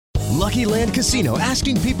Lucky Land Casino,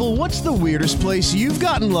 asking people, what's the weirdest place you've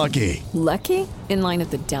gotten lucky? Lucky? In line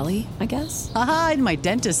at the deli, I guess? Aha, in my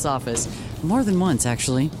dentist's office. More than once,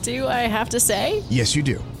 actually. Do I have to say? Yes, you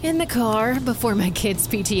do. In the car before my kids'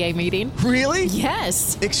 PTA meeting. Really?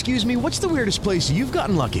 Yes. Excuse me, what's the weirdest place you've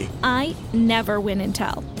gotten lucky? I never win and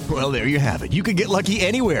tell. Well, there you have it. You can get lucky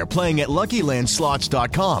anywhere, playing at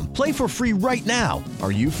LuckyLandSlots.com. Play for free right now.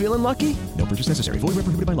 Are you feeling lucky? No purchase necessary. Void where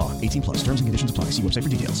prohibited by law. 18 plus. Terms and conditions apply. See website for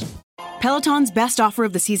details. Peloton's best offer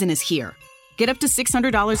of the season is here. Get up to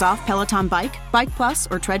 $600 off Peloton Bike, Bike Plus,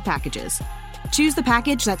 or Tread packages. Choose the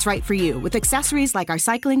package that's right for you with accessories like our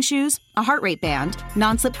cycling shoes, a heart rate band,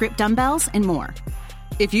 non-slip grip dumbbells, and more.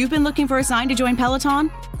 If you've been looking for a sign to join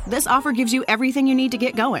Peloton, this offer gives you everything you need to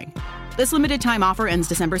get going. This limited time offer ends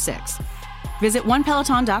December 6th. Visit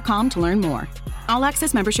onepeloton.com to learn more. All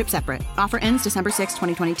access membership separate. Offer ends December 6,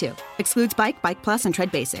 2022. Excludes Bike, Bike Plus, and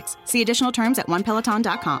Tread Basics. See additional terms at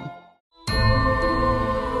onepeloton.com.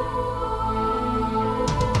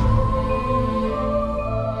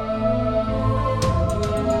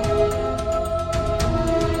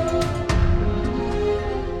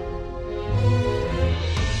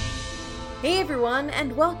 Hey everyone,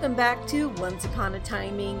 and welcome back to Once Upon a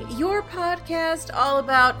Timing, your podcast all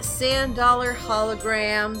about sand dollar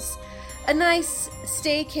holograms, a nice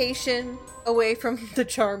staycation away from the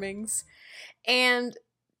Charmings, and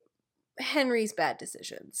Henry's bad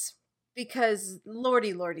decisions. Because,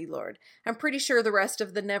 lordy, lord, I'm pretty sure the rest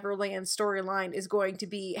of the Neverland storyline is going to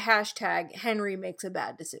be hashtag Henry makes a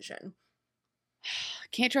bad decision.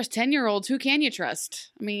 Can't trust 10-year-olds. Who can you trust?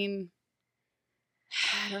 I mean...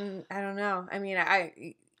 I don't know. I mean,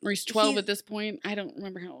 or he's 12 at this point. I don't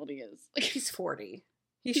remember how old he is. He's 40.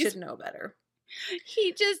 He should know better.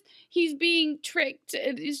 He's being tricked.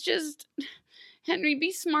 It's just, Henry,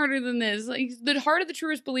 be smarter than this. Like, the heart of the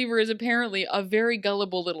truest believer is apparently a very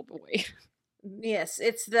gullible little boy. Yes,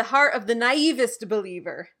 it's the heart of the naivest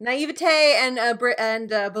believer. Naivete and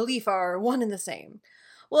belief are one and the same.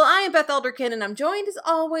 Well, I am Beth Elderkin, and I'm joined as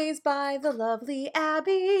always by the lovely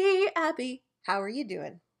Abby. Abby, how are you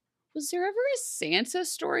doing? Was there ever a Santa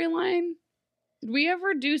storyline? Did we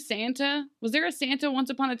ever do Santa? Was there a Santa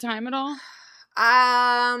Once Upon a Time at all?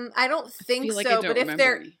 I don't think like so. But if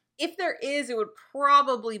there is, it would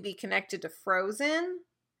probably be connected to Frozen.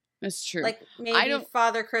 That's true. Like maybe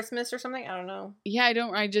Father Christmas or something. I don't know. Yeah, I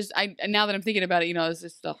now that I'm thinking about it, it's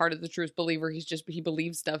just the heart of the truest believer. He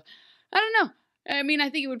believes stuff. I don't know. I mean, I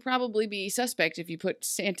think it would probably be suspect if you put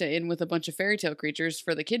Santa in with a bunch of fairy tale creatures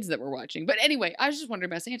for the kids that were watching. But anyway, I was just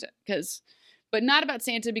wondering about Santa, but not about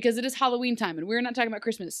Santa because it is Halloween time and we're not talking about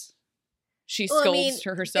Christmas. She scolds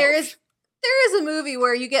her herself. There is a movie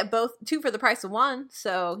where you get two for the price of one.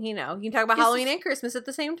 So, you can talk about Halloween and Christmas at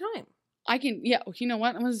the same time. You know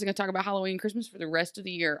what? I'm just going to talk about Halloween and Christmas for the rest of the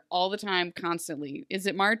year, all the time, constantly. Is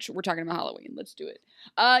it March? We're talking about Halloween. Let's do it.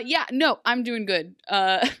 I'm doing good.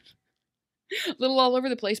 A little all over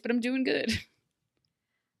the place, but I'm doing good.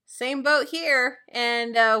 Same boat here,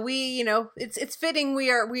 and it's fitting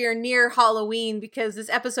we are near Halloween because this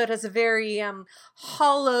episode has a very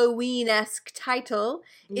Halloween-esque title.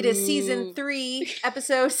 It is season 3,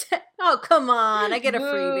 episode. Oh, come on! I get a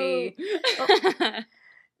freebie.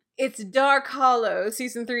 It's Dark Hollow,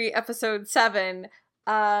 season 3, episode 7.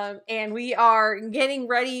 And we are getting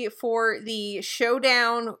ready for the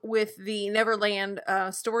showdown with the Neverland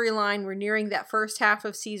storyline. We're nearing that first half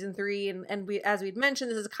of season 3, and we, as we'd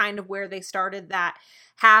mentioned, this is kind of where they started that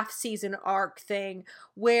half-season arc thing,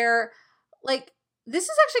 where, this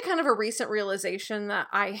is actually kind of a recent realization that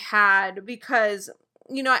I had, because,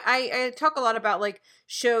 I talk a lot about,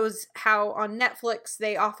 shows how on Netflix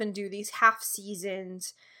they often do these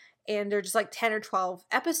half-seasons, and they're just, 10 or 12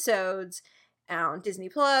 episodes, on Disney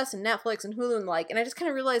Plus and Netflix and Hulu and I just kind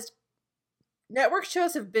of realized network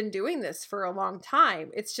shows have been doing this for a long time.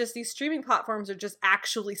 It's just these streaming platforms are just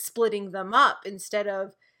actually splitting them up instead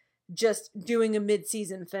of just doing a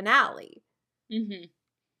mid-season finale. Mm-hmm.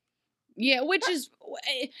 Yeah, which is,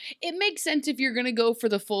 it makes sense if you're going to go for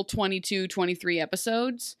the full 22, 23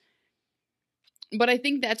 episodes. But I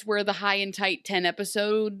think that's where the high and tight 10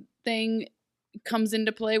 episode thing comes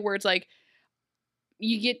into play, where it's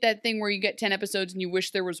you get that thing where you get 10 episodes and you wish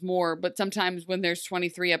there was more, but sometimes when there's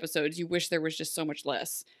 23 episodes, you wish there was just so much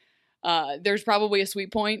less. There's probably a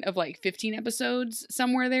sweet point of 15 episodes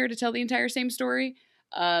somewhere there to tell the entire same story.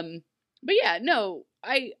 But yeah, no,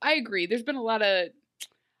 I agree. There's been a lot of,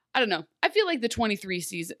 I don't know. I feel like the 23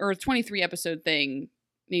 season or 23 episode thing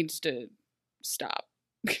needs to stop.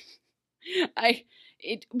 Because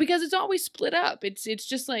it's always split up. It's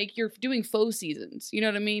just you're doing faux seasons. You know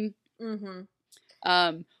what I mean? Mm-hmm.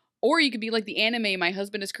 Or you could be like the anime my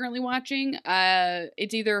husband is currently watching.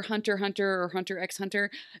 It's either Hunter x Hunter or Hunter x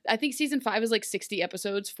Hunter. I think season 5 is like 60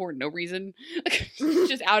 episodes for no reason.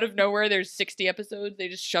 Just out of nowhere, there's 60 episodes. They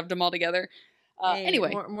just shoved them all together. Hey,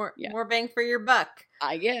 anyway. More bang for your buck.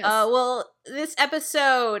 I guess. Well, this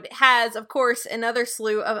episode has, of course, another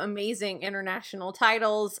slew of amazing international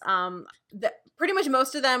titles. Pretty much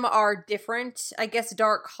most of them are different. I guess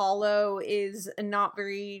Dark Hollow is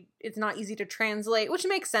it's not easy to translate, which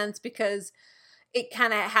makes sense because it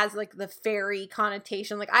kind of has like the fairy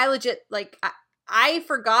connotation. Like I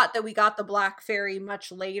forgot that we got the Black Fairy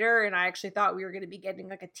much later, and I actually thought we were going to be getting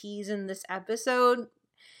like a tease in this episode.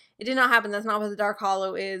 It did not happen. That's not what the Dark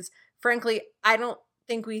Hollow is. Frankly, I don't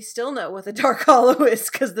think we still know what the Dark Hollow is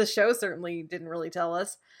because the show certainly didn't really tell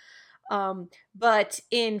us. But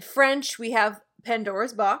in French, we have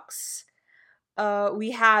Pandora's Box.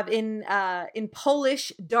 We have in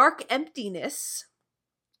Polish, Dark Emptiness.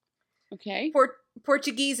 Okay.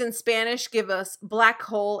 Portuguese and Spanish give us Black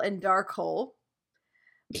Hole and Dark Hole.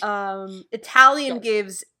 Italian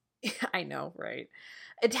gives, I know, right?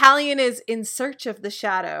 Italian is In Search of the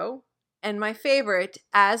Shadow. And my favorite,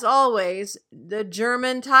 as always, the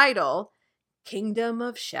German title, Kingdom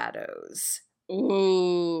of Shadows.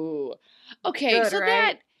 Ooh. Okay, Good, so right?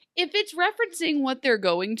 that, if it's referencing what they're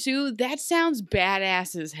going to, that sounds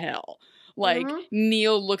badass as hell. Like,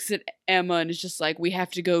 Neil looks at Emma and is just like, we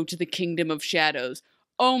have to go to the Kingdom of Shadows.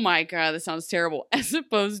 Oh my god, that sounds terrible. As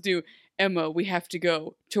opposed to, Emma, we have to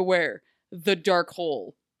go to where? The Dark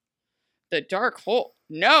Hole. The Dark Hole?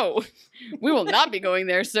 No, we will not be going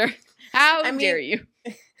there, sir. How dare you?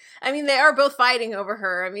 I mean, they are both fighting over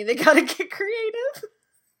her. I mean, they gotta get creative.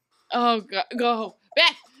 Oh, God, go.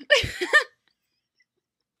 Back.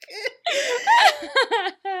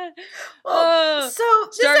 So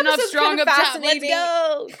starting off this strong kind of up top. Let's fascinating.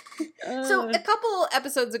 go. So a couple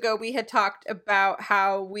episodes ago, we had talked about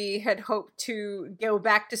how we had hoped to go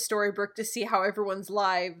back to Storybrooke to see how everyone's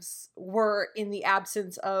lives were in the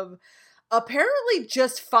absence of apparently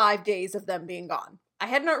just 5 days of them being gone. I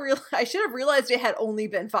had not realized. I should have realized it had only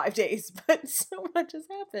been 5 days, but so much has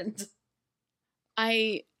happened.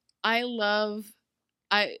 I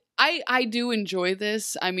do enjoy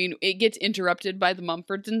this. I mean, it gets interrupted by the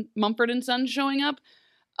Mumford and Sons showing up.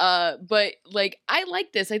 But like I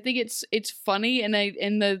like this. I think it's funny, and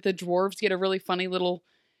the dwarves get a really funny little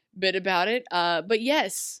bit about it. But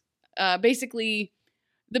yes, basically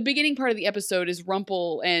the beginning part of the episode is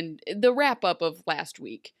Rumple and the wrap up of last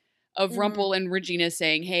week of Rumple and Regina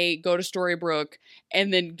saying, hey, go to Storybrooke,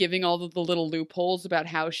 and then giving all of the little loopholes about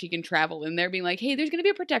how she can travel in there, being like, hey, there's going to be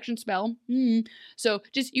a protection spell. So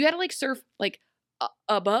just, you got to like surf like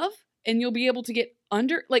above and you'll be able to get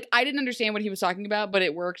under. Like, I didn't understand what he was talking about, but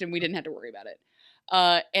it worked and we didn't have to worry about it.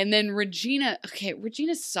 And then Regina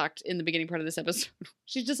sucked in the beginning part of this episode.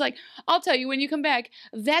 She's just like, I'll tell you when you come back.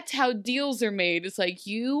 That's how deals are made. It's like,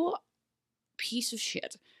 you piece of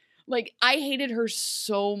shit. Like, I hated her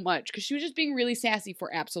so much because she was just being really sassy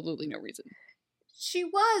for absolutely no reason. She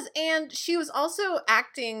was, and she was also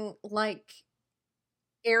acting like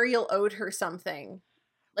Ariel owed her something.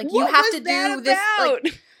 Like, What you have was to that do this. about?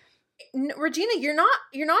 Like, Regina, you're not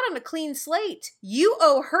on a clean slate. You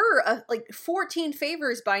owe her like 14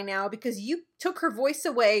 favors by now because you took her voice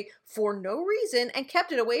away for no reason and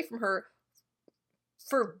kept it away from her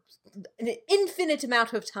for an infinite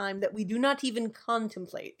amount of time that we do not even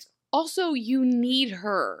contemplate. Also, you need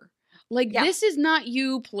her. Like, This is not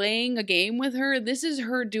you playing a game with her. This is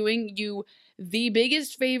her doing you the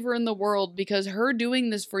biggest favor in the world, because her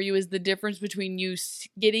doing this for you is the difference between you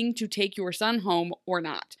getting to take your son home or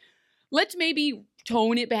not. Let's maybe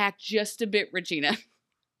tone it back just a bit, Regina.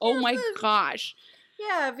 Oh my gosh.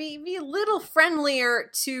 Yeah, be a little friendlier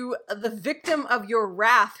to the victim of your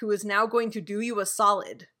wrath who is now going to do you a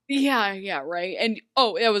solid. Yeah, right. And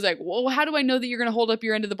it was like, well, how do I know that you're going to hold up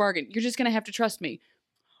your end of the bargain? You're just going to have to trust me.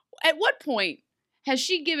 At what point has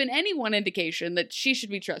she given anyone indication that she should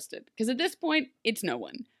be trusted? Because at this point, it's no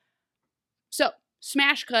one. So,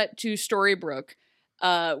 smash cut to Storybrooke.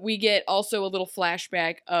 We get also a little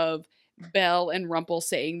flashback of Belle and Rumple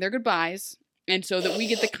saying their goodbyes. And so that we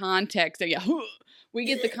get the context of, we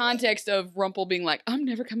get the context of Rumple being like, I'm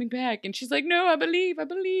never coming back. And she's like, no, I believe.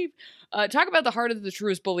 Talk about the heart of the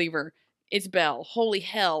truest believer. It's Belle. Holy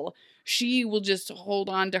hell. She will just hold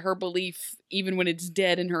on to her belief even when it's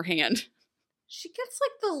dead in her hand. She gets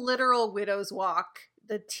like the literal widow's walk.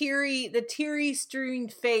 The teary strewn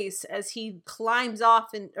face as he climbs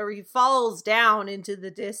off or he falls down into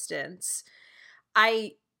the distance.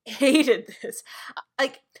 I hated this.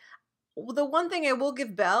 Like, the one thing I will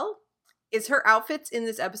give Belle is her outfits in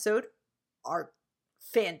this episode are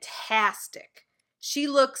fantastic.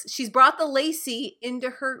 She's brought the Lacey into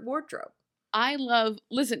her wardrobe.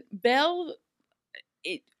 Listen, Belle,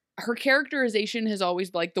 her characterization has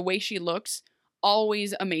always, like, the way she looks,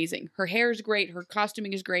 always amazing. Her hair is great. Her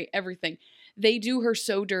costuming is great. Everything. They do her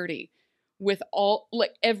so dirty with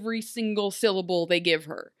every single syllable they give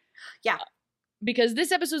her. Yeah. Because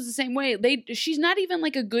this episode's the same way. She's not even,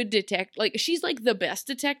 like, a good detective. Like, she's, like, the best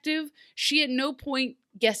detective. She at no point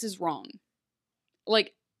guesses wrong.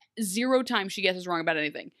 Like, 0 times she guesses wrong about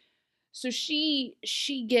anything. So she's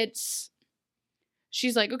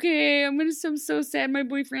like, okay, I'm so sad my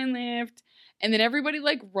boyfriend left. And then everybody,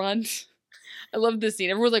 like, runs. I love this scene.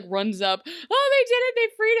 Everyone, like, runs up. Oh, they did it.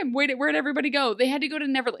 They freed him. Wait, where'd everybody go? They had to go to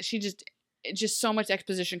Neverland. She just so much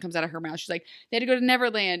exposition comes out of her mouth. She's like, they had to go to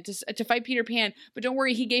Neverland to fight Peter Pan. But don't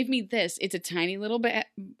worry, he gave me this. It's a tiny little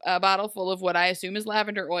bottle full of what I assume is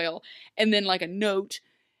lavender oil. And then, like, a note.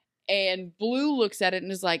 And Blue looks at it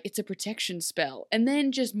and is like, it's a protection spell. And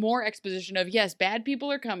then just more exposition of, yes, bad people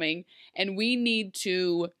are coming. And we need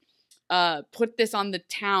to put this on the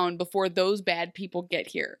town before those bad people get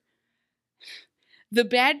here. The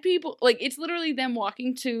bad people, like, it's literally them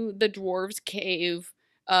walking to the dwarves' cave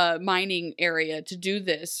mining area to do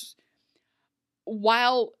this,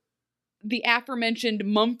 while the aforementioned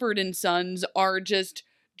Mumford and Sons are just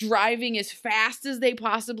driving as fast as they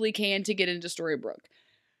possibly can to get into Storybrooke.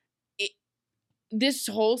 This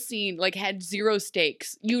whole scene, like, had 0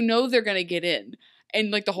 stakes. You know they're gonna get in.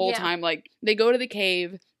 And, like, the whole time, like, they go to the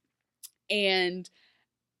cave and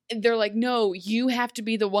they're like, no, you have to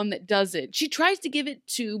be the one that does it. She tries to give it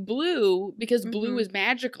to Blue because Blue is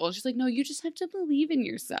magical. She's like, no, you just have to believe in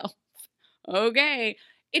yourself. Okay.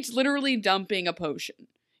 It's literally dumping a potion.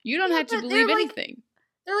 You don't have to believe anything.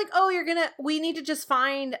 They're like, oh, we need to just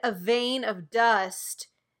find a vein of dust,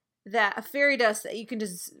 a fairy dust that you can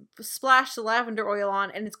just splash the lavender oil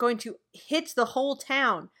on, and it's going to hit the whole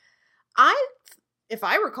town. If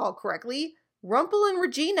I recall correctly, Rumple and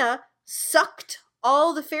Regina sucked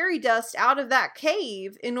all the fairy dust out of that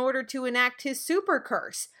cave in order to enact his super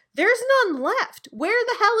curse. There's none left. Where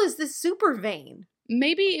the hell is this super vein?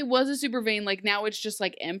 Maybe it was a super vein, like, now it's just,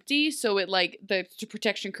 like, empty, so it, like, the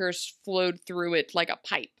protection curse flowed through it like a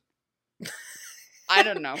pipe. I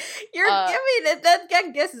don't know. You're giving it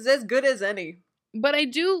that guess is as good as any. But I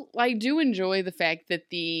do enjoy the fact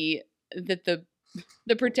that the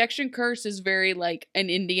protection curse is very, like,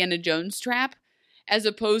 an Indiana Jones trap, as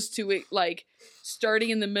opposed to it, like,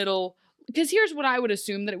 starting in the middle. Because here's what I would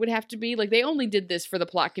assume that it would have to be. Like, they only did this for the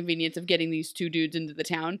plot convenience of getting these 2 dudes into the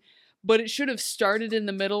town. But it should have started in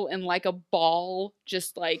the middle and, like, a ball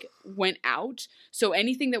just, like, went out. So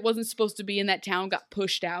anything that wasn't supposed to be in that town got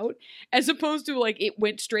pushed out. As opposed to, like, it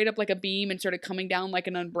went straight up like a beam and started coming down like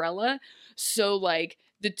an umbrella. So, like,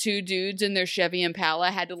 the 2 dudes in their Chevy Impala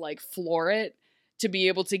had to, like, floor it to be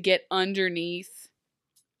able to get underneath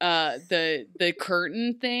the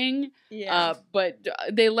curtain thing. Yeah. But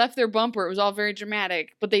they left their bumper. It was all very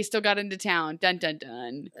dramatic. But they still got into town. Dun, dun,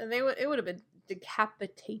 dun. And it would have been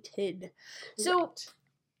decapitated. So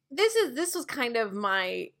this was kind of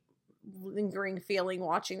my lingering feeling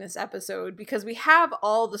watching this episode, because we have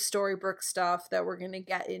all the Storybrooke stuff that we're going to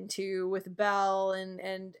get into with Belle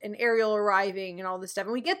and Ariel arriving and all this stuff.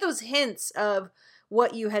 And we get those hints of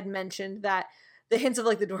what you had mentioned, that the hints of,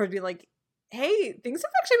 like, the dwarves being like, hey, things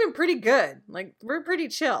have actually been pretty good. Like, we're pretty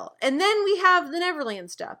chill. And then we have the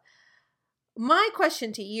Neverland stuff. My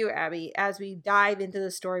question to you, Abby, as we dive into the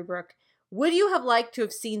Storybrooke, would you have liked to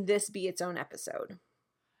have seen this be its own episode?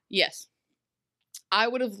 Yes. I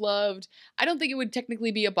would have loved, I don't think it would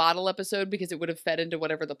technically be a bottle episode because it would have fed into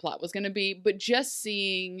whatever the plot was going to be, but just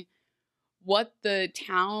seeing what the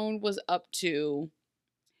town was up to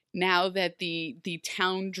now that the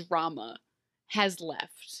town drama has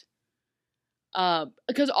left.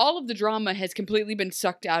 Because all of the drama has completely been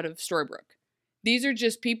sucked out of Storybrooke. These are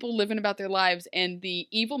just people living about their lives, and the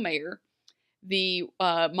evil mayor, the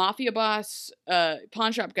mafia boss,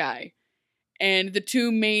 pawn shop guy, and the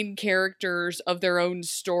 2 main characters of their own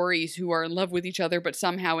stories who are in love with each other but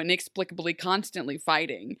somehow inexplicably constantly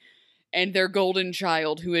fighting, and their golden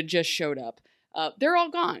child who had just showed up. They're all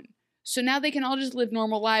gone. So now they can all just live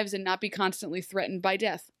normal lives and not be constantly threatened by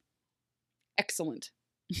death. Excellent.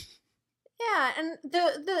 Yeah, and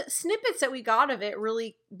the snippets that we got of it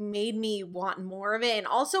really made me want more of it, and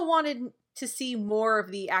also wanted to see more of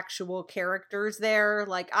the actual characters there.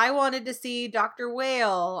 Like, I wanted to see Dr.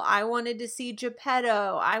 Whale. I wanted to see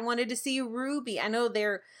Geppetto. I wanted to see Ruby. I know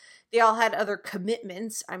they're they all had other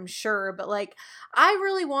commitments, I'm sure, but like I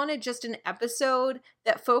really wanted just an episode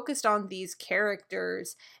that focused on these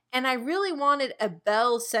characters, and I really wanted a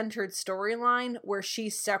Belle-centered storyline where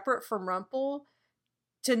she's separate from Rumple,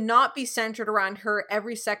 to not be centered around her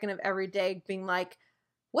every second of every day being like,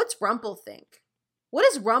 what's Rumple think? What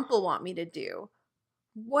does Rumple want me to do?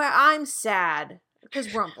 Well, I'm sad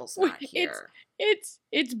because Rumple's not here.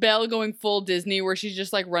 It's Belle going full Disney where she's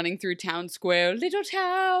just like running through town square, little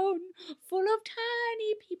town full of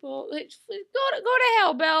tiny people. Like, go to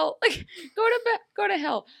hell, Belle. Like go to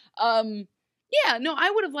hell. Yeah, no,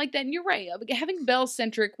 I would have liked that, and you're right. Having Belle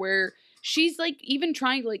centric where she's like even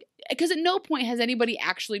trying to like, because at no point has anybody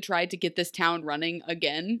actually tried to get this town running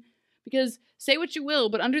again. Because say what you will,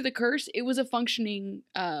 but under the curse, it was a functioning.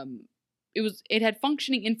 It had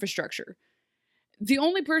functioning infrastructure. The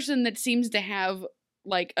only person that seems to have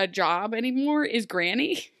like a job anymore is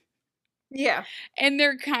Granny. Yeah. And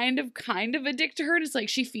they're kind of a dick to her. It's like,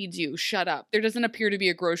 she feeds you. Shut up. There doesn't appear to be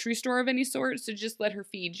a grocery store of any sort, so just let her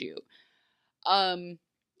feed you.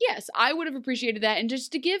 Yes, I would have appreciated that. And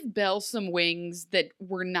just to give Belle some wings that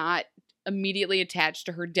were not immediately attached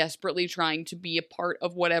to her desperately trying to be a part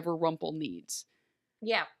of whatever Rumple needs.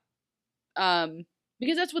 Yeah.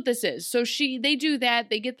 Because that's what this is. So they do that.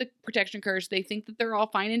 They get the protection curse. They think that they're all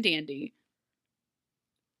fine and dandy.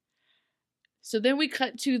 So then we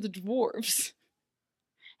cut to the dwarves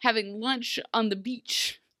having lunch on the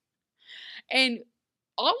beach. And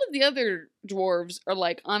all of the other dwarves are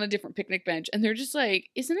like on a different picnic bench. And they're just like,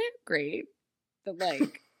 isn't it great that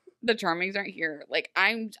like the Charmings aren't here? Like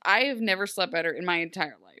I have never slept better in my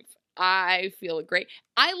entire life. I feel great.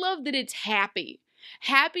 I love that it's happy.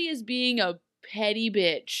 Happy as being a petty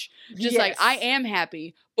bitch. Just like, I am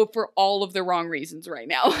happy, but for all of the wrong reasons right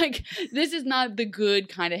now. Like, this is not the good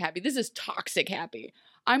kind of happy. This is toxic happy.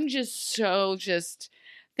 I'm just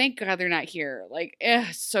thank God they're not here. Like,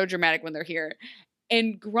 so dramatic when they're here.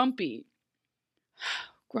 And Grumpy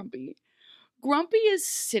is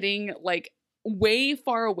sitting like way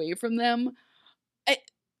far away from them.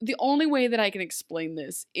 The only way that I can explain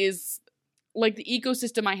this is like the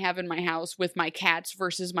ecosystem I have in my house with my cats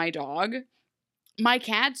versus my dog. My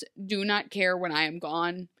cats do not care when I am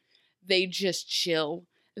gone. They just chill.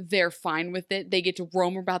 They're fine with it. They get to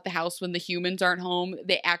roam about the house when the humans aren't home.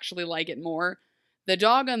 They actually like it more. The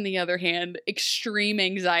dog, on the other hand, extreme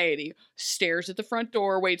anxiety, stares at the front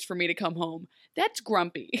door, waits for me to come home. That's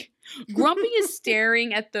Grumpy. Grumpy is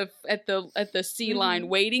staring at the sea line,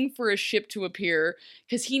 waiting for a ship to appear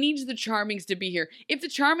because he needs the Charmings to be here. If the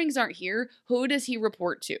Charmings aren't here, who does he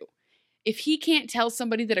report to? If he can't tell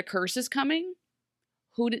somebody that a curse is coming,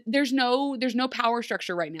 there's no power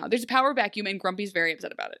structure right now. There's a power vacuum, and Grumpy's very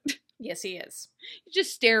upset about it. Yes, he is. He's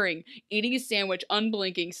just staring, eating his sandwich,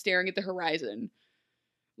 unblinking, staring at the horizon.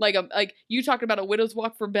 Like you talked about a widow's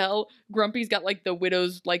walk for Belle. Grumpy's got like the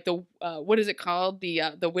widow's, like the what is it called?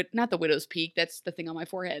 Not the widow's peak. That's the thing on my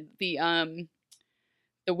forehead.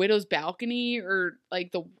 The widow's balcony, or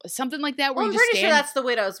like something like that. Where I'm pretty sure that's the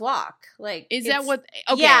widow's walk. Like, is that what?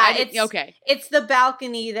 Okay, yeah, okay. It's the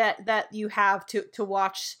balcony that you have to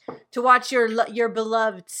watch your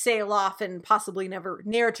beloved sail off and possibly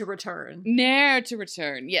ne'er to return. Ne'er to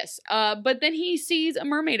return. Yes. But then he sees a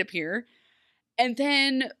mermaid appear, and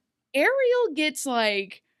then Ariel gets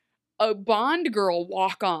like a Bond girl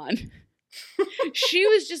walk on. She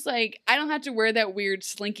was just like, I don't have to wear that weird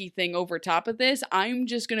slinky thing over top of this. I'm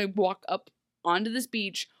just gonna walk up onto this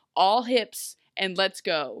beach, all hips, and let's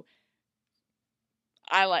go.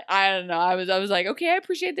 I don't know. I was like, okay, I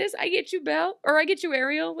appreciate this. I get you, Belle, or I get you,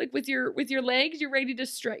 Ariel. Like with your legs, you're ready to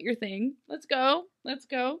strut your thing. Let's go.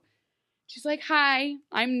 She's like, hi,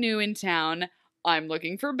 I'm new in town. I'm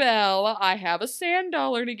looking for Belle. I have a sand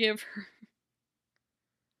dollar to give her.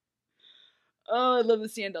 Oh, I love the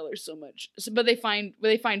sand dollars so much. But they find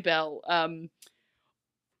Belle.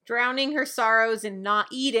 Drowning her sorrows in not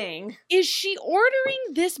eating. Is she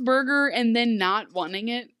ordering this burger and then not wanting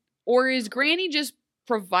it? Or is Granny just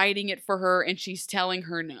providing it for her and she's telling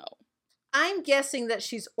her no? I'm guessing that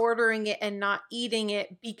she's ordering it and not eating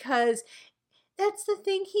it because that's the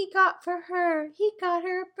thing he got for her. He got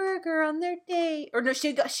her a burger on their date. Or no,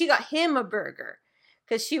 she got him a burger.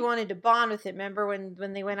 Because she wanted to bond with him. Remember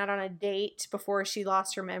when they went out on a date before she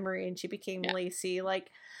lost her memory and she became Lacey? Like,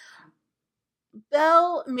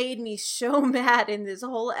 Belle made me so mad in this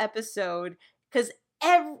whole episode. Because,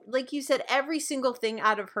 like you said, every single thing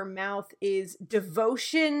out of her mouth is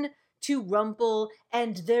devotion to Rumple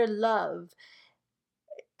and their love.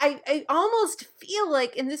 I almost feel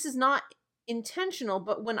like, and this is not intentional,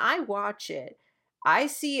 but when I watch it, I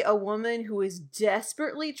see a woman who is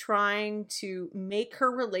desperately trying to make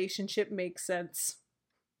her relationship make sense.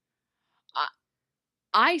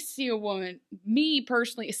 I see a woman, me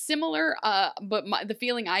personally, similar, but the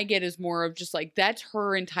feeling I get is more of just like, that's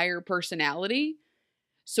her entire personality.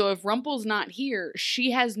 So if Rumple's not here,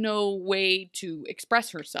 she has no way to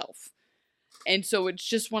express herself. And so it's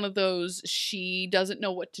just one of those, she doesn't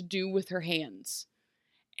know what to do with her hands.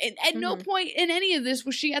 And at no point in any of this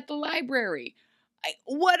was she at the library.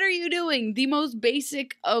 What are you doing? The most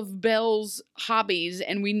basic of Belle's hobbies,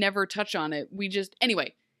 and we never touch on it.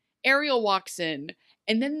 Anyway, Ariel walks in,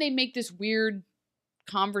 and then they make this weird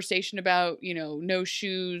conversation about, no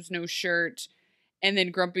shoes, no shirt. And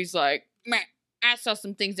then Grumpy's like, meh, I saw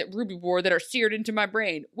some things that Ruby wore that are seared into my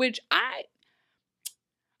brain, which I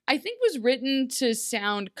think was written to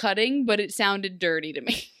sound cutting, but it sounded dirty to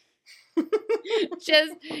me.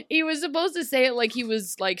 He was supposed to say it like he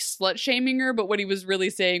was like slut shaming her, but what he was really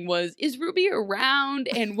saying was, is Ruby around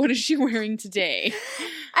and what is she wearing today?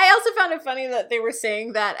 I also found it funny that they were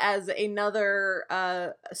saying that as another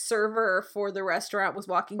server for the restaurant was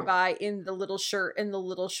walking by in the little shirt and the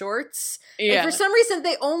little shorts. Yeah. And for some reason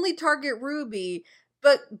they only target Ruby,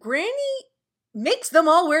 but Granny makes them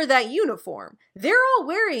all wear that uniform. They're all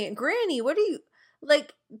wearing it. Granny,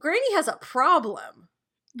 Granny has a problem.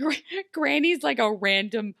 Granny's like a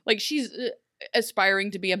random, like she's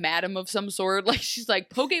aspiring to be a madam of some sort. Like she's like,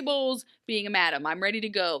 Pokeballs being a madam, I'm ready to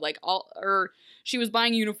go. Like she was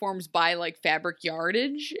buying uniforms by like fabric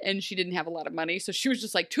yardage and she didn't have a lot of money. So she was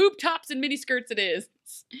just like, tube tops and mini skirts it is.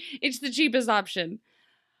 It's the cheapest option.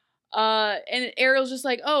 And Ariel's just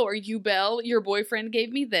like, oh, are you Belle? Your boyfriend gave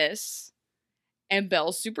me this. And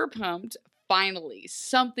Belle's super pumped. Finally,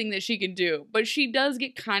 something that she can do. But she does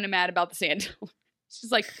get kind of mad about the sand. She's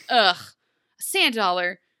like, ugh, sand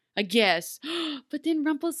dollar, I guess. But then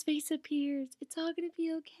Rumple's face appears. It's all gonna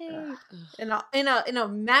be okay. In a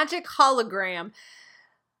magic hologram.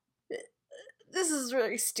 This is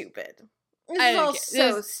really stupid. This is all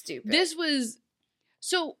so stupid. This was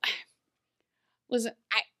so. Listen,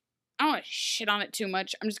 I don't want to shit on it too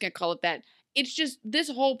much. I'm just gonna call it that. It's just this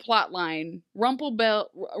whole plot line, Rumbelle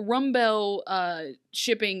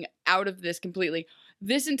shipping out of this completely.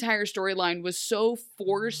 This entire storyline was so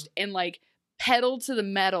forced and like pedal to the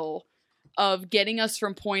metal of getting us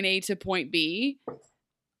from point A to point B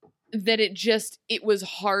that it was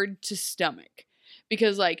hard to stomach.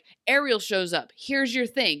 Because like Ariel shows up, here's your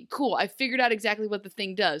thing. Cool, I figured out exactly what the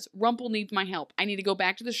thing does. Rumple needs my help. I need to go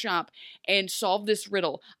back to the shop and solve this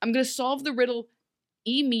riddle. I'm going to solve the riddle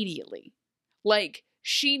immediately. Like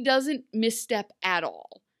she doesn't misstep at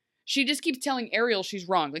all. She just keeps telling Ariel she's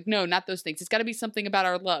wrong. Like, no, not those things. It's got to be something about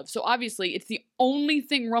our love. So obviously, it's the only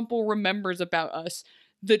thing Rumple remembers about us,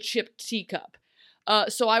 the chipped teacup.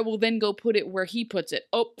 So I will then go put it where he puts it.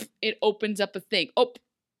 Oh, it opens up a thing. Oh,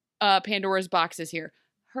 Pandora's box is here.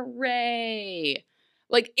 Hooray.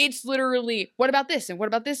 Like, it's literally, what about this? And what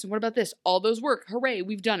about this? And what about this? All those work. Hooray,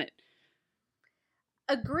 we've done it.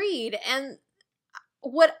 Agreed. And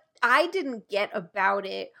what I didn't get about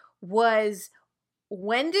it was,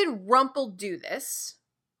 when did Rumple do this?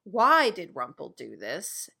 Why did Rumple do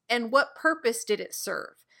this? And what purpose did it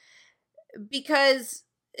serve? Because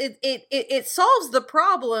it solves the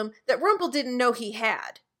problem that Rumple didn't know he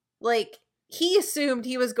had. Like, he assumed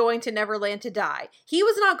he was going to Neverland to die. He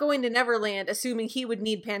was not going to Neverland assuming he would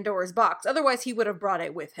need Pandora's box. Otherwise, he would have brought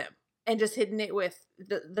it with him and just hidden it with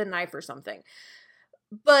the knife or something.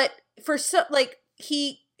 But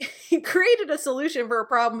he created a solution for a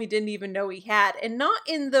problem he didn't even know he had, and not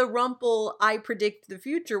in the Rumple I predict the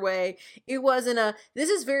future way. It was in a, this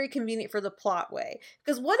is very convenient for the plot way.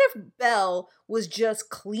 Because what if Belle was just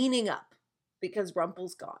cleaning up because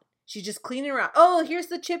Rumple's gone? She's just cleaning around. Oh, here's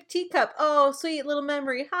the chipped teacup. Oh, sweet little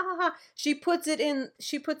memory. Ha ha ha. She puts it in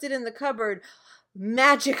the cupboard.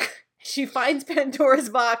 Magic. She finds Pandora's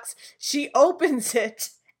box. She opens it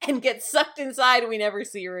and gets sucked inside. We never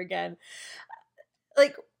see her again.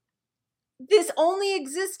 Like, this only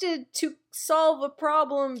existed to solve a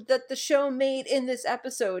problem that the show made in this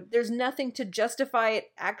episode. There's nothing to justify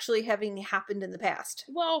it actually having happened in the past.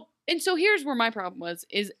 Well, and so here's where my problem was,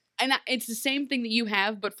 and it's the same thing that you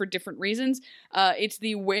have, but for different reasons. It's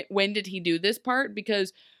the when did he do this part?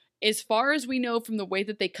 Because as far as we know from the way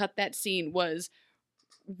that they cut that scene was,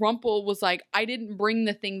 Rumple was like, I didn't bring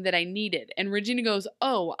the thing that I needed. And Regina goes,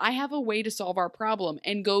 oh, I have a way to solve our problem,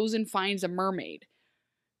 and goes and finds a mermaid.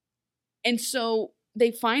 And so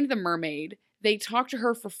they find the mermaid, they talk to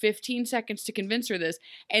her for 15 seconds to convince her this,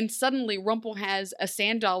 and suddenly Rumple has a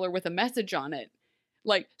sand dollar with a message on it.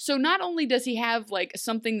 Like, so not only does he have, like,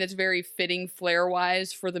 something that's very fitting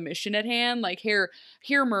flair-wise for the mission at hand, like, here,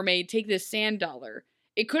 mermaid, take this sand dollar.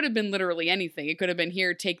 It could have been literally anything. It could have been,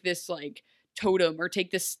 here, take this, like, totem, or take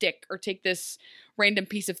this stick, or take this random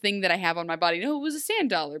piece of thing that I have on my body. No, it was a sand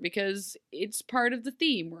dollar, because it's part of the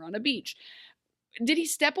theme. We're on a beach. Did he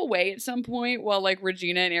step away at some point while, like,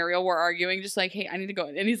 Regina and Ariel were arguing, just like, hey, I need to go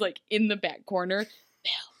in? And he's, like, in the back corner.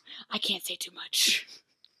 Belle, I can't say too much.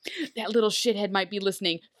 That little shithead might be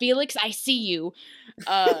listening. Felix, I see you.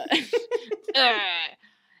 And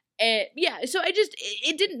yeah, so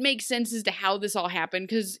it didn't make sense as to how this all happened,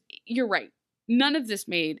 because you're right. None of this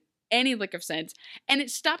made any lick of sense. And it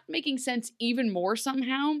stopped making sense even more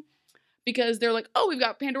somehow, because they're like, oh, we've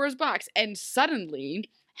got Pandora's box. And suddenly,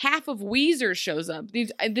 half of Weezer shows up.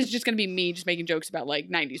 This is just going to be me just making jokes about, like,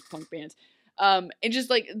 90s punk bands. And just,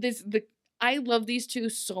 like, I love these two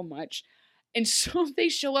so much. And so they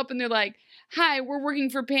show up and they're like, hi, we're working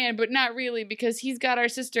for Pan, but not really, because he's got our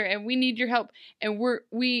sister and we need your help. And we're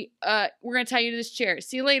going to tie you to this chair.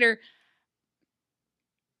 See you later.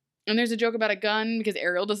 And there's a joke about a gun because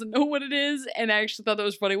Ariel doesn't know what it is. And I actually thought that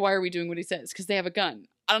was funny. Why are we doing what he says? Because they have a gun.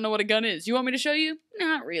 I don't know what a gun is. You want me to show you?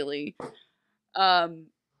 Not really.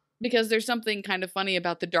 Because there's something kind of funny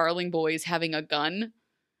about the Darling Boys having a gun.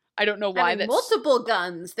 I don't know why that's multiple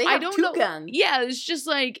guns. They have two guns. Yeah, it's just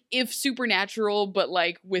like if Supernatural, but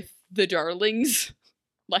like with the Darlings.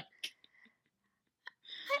 Like,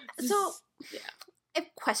 so yeah. I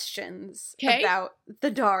have questions about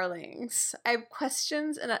the Darlings. I have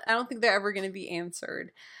questions, and I don't think they're ever going to be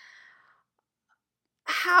answered.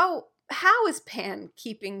 How is Pan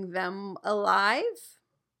keeping them alive?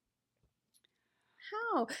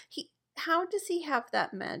 How does he have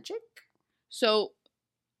that magic? So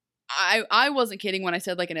I wasn't kidding when I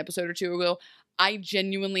said like an episode or two ago, I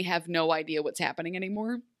genuinely have no idea what's happening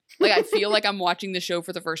anymore. Like, I feel like I'm watching the show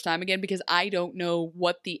for the first time again because I don't know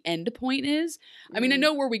what the end point is. I mean, I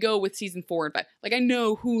know where we go with season 4 and 5. Like, I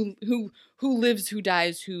know who lives, who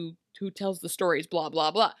dies, who tells the stories, blah,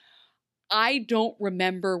 blah, blah. I don't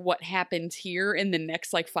remember what happens here in the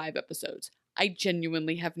next like 5 episodes. I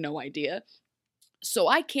genuinely have no idea. So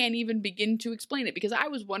I can't even begin to explain it because I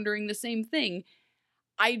was wondering the same thing.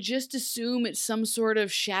 I just assume it's some sort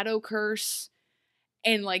of shadow curse,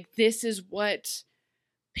 and like this is what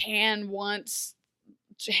Pan wants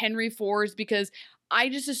Henry for, is because I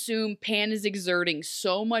just assume Pan is exerting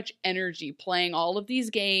so much energy playing all of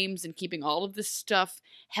these games and keeping all of this stuff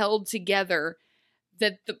held together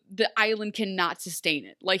that the island cannot sustain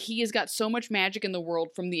it. Like, he has got so much magic in the world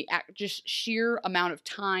from the just sheer amount of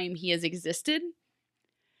time he has existed.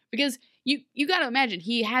 Because you got to imagine,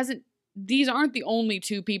 these aren't the only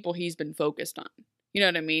 2 people he's been focused on. You know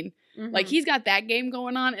what I mean? Mm-hmm. Like, he's got that game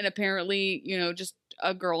going on, and apparently, just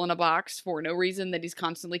a girl in a box for no reason that he's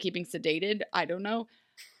constantly keeping sedated. I don't know.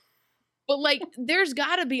 But, like, there's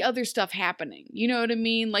got to be other stuff happening. You know what I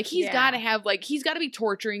mean? Like, he's got to have, like, he's got to be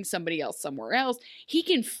torturing somebody else somewhere else. He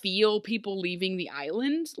can feel people leaving the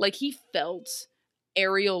island. Like, he felt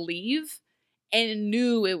Ariel leave and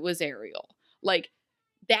knew it was Ariel. Like,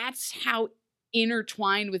 that's how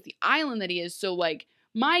intertwined with the island that he is. So, like,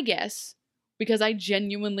 my guess, because I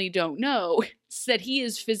genuinely don't know, is that he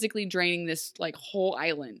is physically draining this, like, whole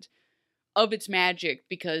island of its magic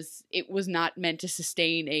because it was not meant to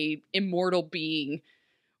sustain a immortal being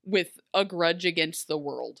with a grudge against the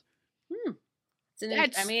world.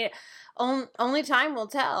 Only time will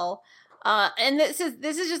tell. And this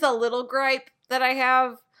is just a little gripe that I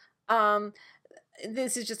have.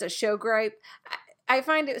 This is just a show gripe. I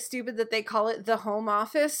find it stupid that they call it the home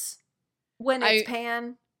office when it's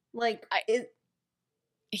Pan. Like, I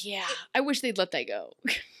wish they'd let that go.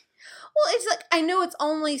 Well, it's like, I know it's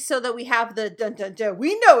only so that we have the dun dun dun.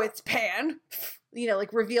 We know it's Pan,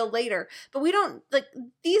 like revealed later. But we don't, like,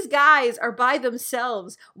 these guys are by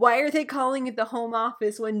themselves. Why are they calling it the home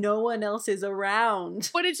office when no one else is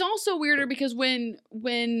around? But it's also weirder because when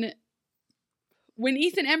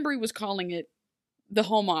Ethan Embry was calling it the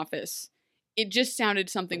home office, it just sounded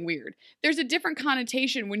something weird. There's a different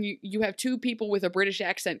connotation when you have 2 people with a British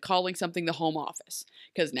accent calling something the home office.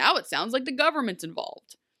 Because now it sounds like the government's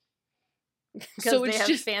involved. Because they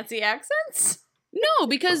have fancy accents? No,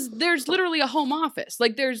 because there's literally a home office.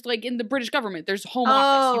 Like, there's, like, in the British government, there's home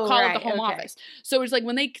office. You call it the home office. So it's like,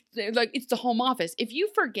 when they're like, it's the home office. If you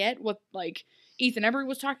forget what, like, Ethan Embry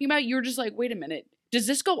was talking about, you're just like, wait a minute. Does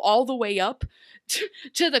this go all the way up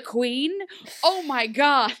to the Queen? Oh my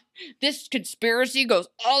God. This conspiracy goes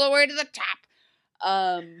all the way to the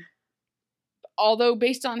top. Although,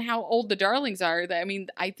 based on how old the Darlings are,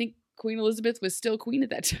 I think Queen Elizabeth was still queen at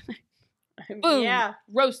that time. Boom. Yeah.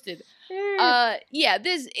 Roasted.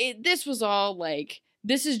 This was all like,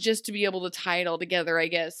 this is just to be able to tie it all together, I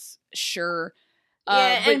guess. Sure.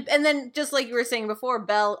 And then just like you were saying before,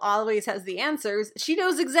 Belle always has the answers. She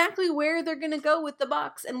knows exactly where they're going to go with the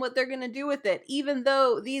box and what they're going to do with it. Even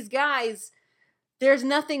though these guys, there's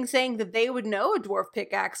nothing saying that they would know a dwarf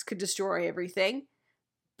pickaxe could destroy everything.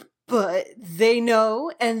 But they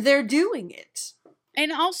know, and they're doing it.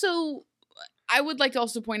 And also, I would like to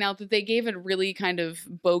also point out that they gave a really kind of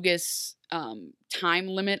bogus time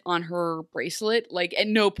limit on her bracelet. Like, at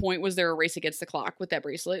no point was there a race against the clock with that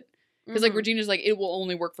bracelet. Because, like, Regina's like, it will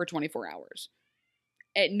only work for 24 hours.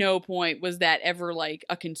 At no point was that ever, like,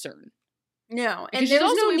 a concern. No, and there's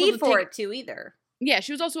no need for it to either. Yeah,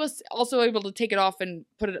 she was also able to take it off and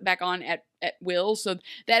put it back on at will. So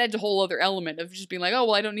that adds a whole other element of just being like, oh,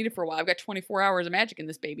 well, I don't need it for a while. I've got 24 hours of magic in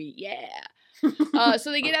this baby. Yeah.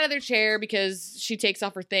 So they get out of their chair because she takes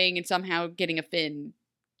off her thing and somehow getting a fin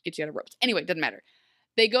gets you out of ropes. Anyway, doesn't matter.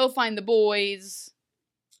 They go find the boys.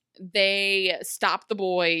 They stop the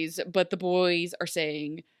boys, but the boys are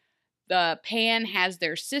saying the Pan has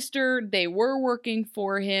their sister. They were working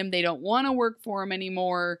for him. They don't want to work for him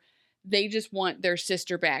anymore. They just want their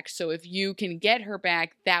sister back. So if you can get her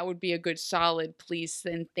back, that would be a good solid. Please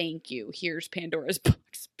and thank you. Here's Pandora's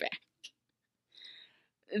box back.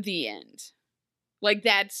 The end. Like,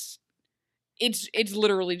 it's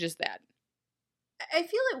literally just that. I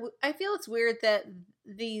feel it's weird that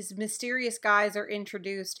these mysterious guys are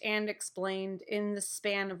introduced and explained in the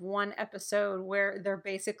span of one episode where they're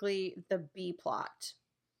basically the B plot.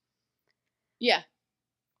 Yeah.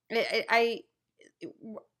 I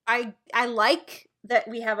like that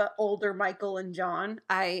we have an older Michael and John.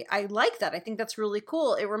 I like that. I think that's really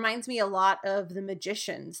cool. It reminds me a lot of The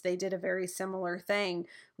Magicians. They did a very similar thing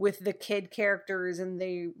with the kid characters and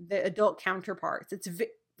the adult counterparts.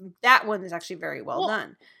 That one is actually very well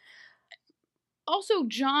done. Also,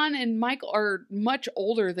 John and Michael are much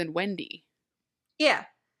older than Wendy. Yeah.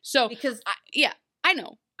 So, because I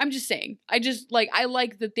know. I'm just saying. I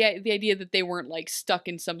like that the idea that they weren't, like, stuck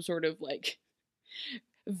in some sort of, like,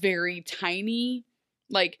 very tiny,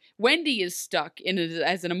 like, Wendy is stuck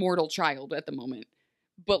as an immortal child at the moment,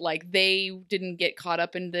 but, like, they didn't get caught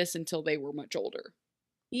up in this until they were much older.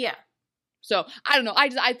 Yeah. So, I don't know.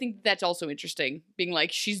 I think that's also interesting, being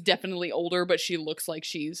like, she's definitely older, but she looks like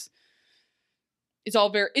she's... It's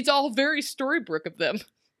all very Storybrooke of them.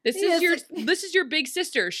 This is your big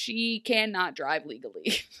sister. She cannot drive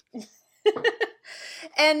legally.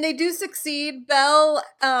 And they do succeed. Belle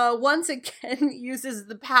once again uses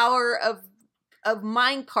the power of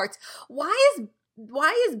mine carts. Why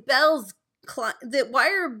is Belle's why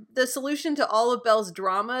are the solution to all of Belle's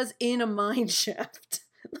dramas in a mine shaft?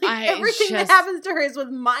 Like, everything that happens to her is with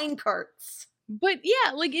mine carts. But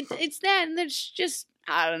yeah, like it's that, and it's just,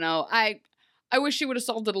 I don't know. I wish she would have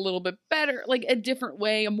solved it a little bit better, like a different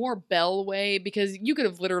way, a more Belle way, because you could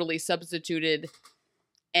have literally substituted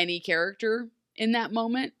any character in that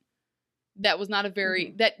moment. That was not a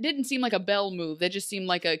very, that didn't seem like a Belle move. That just seemed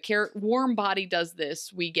like a warm body does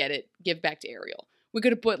this. We get it. Give back to Ariel. We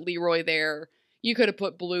could have put Leroy there. You could have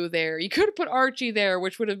put Blue there. You could have put Archie there,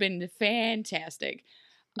 which would have been fantastic.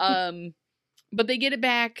 But they get it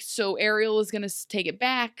back. So Ariel is going to take it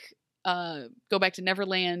back, go back to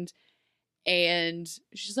Neverland. And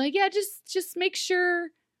she's like, yeah, just make sure.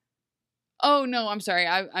 Oh no, I'm sorry.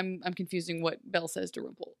 I'm confusing what Belle says to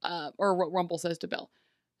Rumple, or what Rumple says to Belle.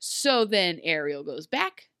 So then Ariel goes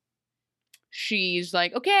back. She's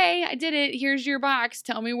like, okay, I did it. Here's your box.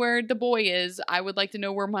 Tell me where the boy is. I would like to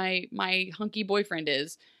know where my hunky boyfriend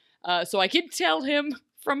is, so I can tell him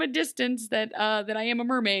from a distance that I am a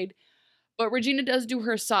mermaid. But Regina does do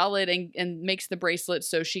her solid and makes the bracelet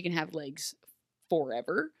so she can have legs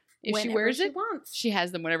forever. If whenever she wears it, wants. She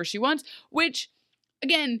has them whenever she wants, which,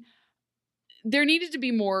 again, there needed to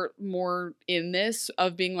be more in this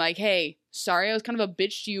of being like, hey, sorry, I was kind of a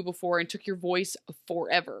bitch to you before and took your voice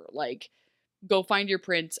forever. Like, go find your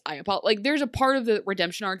prince. I apologize. Like, there's a part of the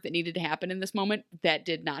redemption arc that needed to happen in this moment that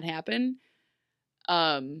did not happen.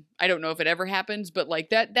 I don't know if it ever happens, but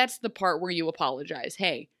like that's the part where you apologize.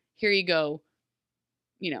 Hey, here you go.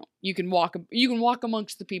 You know, you can walk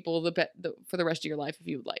amongst the people for the rest of your life if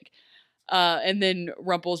you would like. And then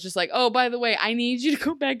Rumple's just like, oh, by the way, I need you to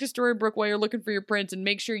go back to Storybrooke while you're looking for your prince and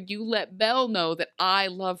make sure you let Belle know that I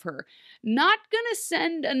love her. Not gonna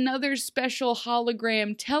send another special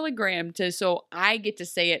hologram telegram so I get to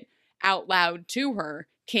say it out loud to her.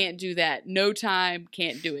 Can't do that. No time.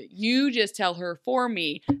 Can't do it. You just tell her for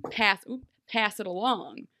me. Pass it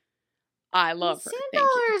along. I love her.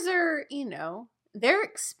 $10 are, they're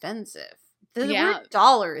expensive. The word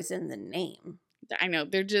dollar is in the name. I know.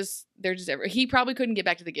 They're just he probably couldn't get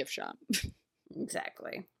back to the gift shop.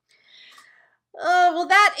 Exactly. Well,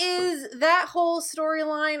 that is that whole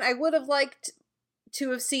storyline. I would have liked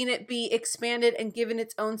to have seen it be expanded and given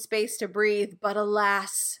its own space to breathe, but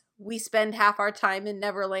alas, we spend half our time in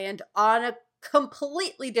Neverland on a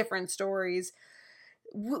completely different stories.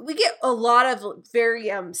 We get a lot of very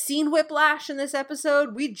scene whiplash in this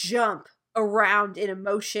episode. We jump around in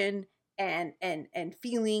emotion and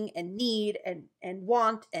feeling and need and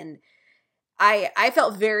want, and I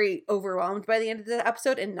felt very overwhelmed by the end of the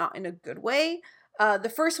episode, and not in a good way.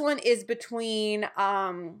 The first one is between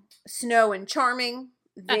Snow and Charming.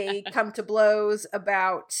 They come to blows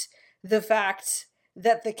about the fact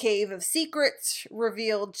that the Cave of Secrets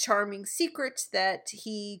revealed Charming's secret, that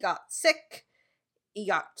he got sick, he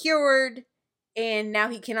got cured, and now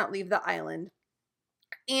he cannot leave the island.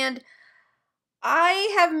 And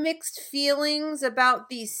I have mixed feelings about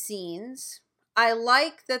these scenes. I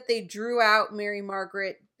like that they drew out Mary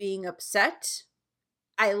Margaret being upset.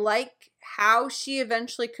 I like how she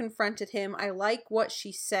eventually confronted him. I like what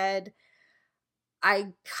she said.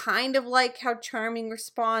 I kind of like how Charming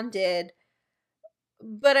responded.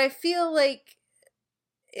 But I feel like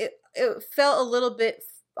it felt a little bit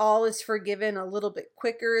all is forgiven a little bit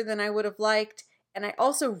quicker than I would have liked. And I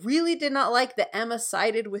also really did not like that Emma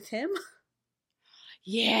sided with him.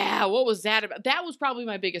 Yeah, what was that about? That was probably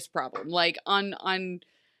my biggest problem. Like on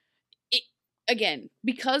it, again,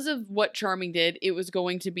 because of what Charming did, it was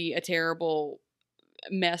going to be a terrible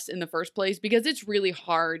mess in the first place, because it's really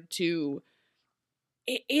hard to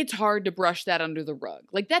it's hard to brush that under the rug.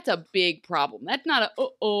 Like, that's a big problem. That's not a,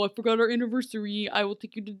 I forgot our anniversary, I will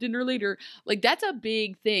take you to dinner later. Like, that's a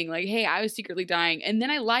big thing. Like, hey, I was secretly dying, and then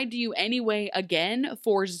I lied to you anyway again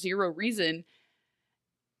for zero reason.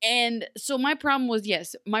 And so my problem is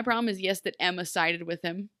yes, that Emma sided with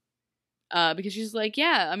him. Because she's like,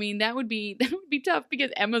 yeah, I mean, that would be tough,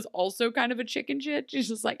 because Emma's also kind of a chicken shit. She's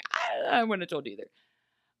just like, I wouldn't have told you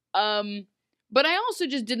either. But I also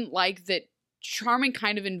just didn't like that Charming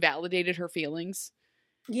kind of invalidated her feelings.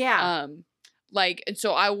 Yeah. And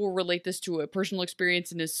so I will relate this to a personal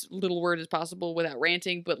experience in as little word as possible without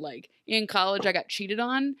ranting. But like, in college, I got cheated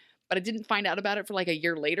on, but I didn't find out about it for like a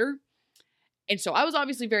year later. And so I was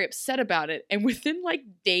obviously very upset about it. And within like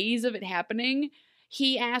days of it happening,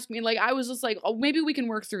 he asked me, like, I was just like, oh, maybe we can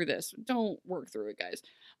work through this. Don't work through it, guys.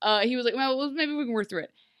 He was like, well, maybe we can work through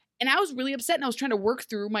it. And I was really upset, and I was trying to work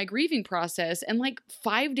through my grieving process. And like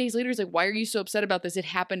 5 days later, he's like, why are you so upset about this? It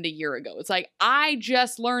happened a year ago. It's like, I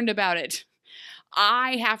just learned about it.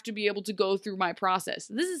 I have to be able to go through my process.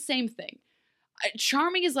 This is the same thing.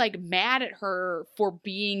 Charming is like mad at her for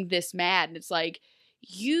being this mad. And it's like,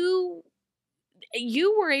 you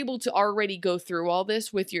were able to already go through all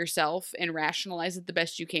this with yourself and rationalize it the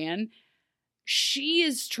best you can. She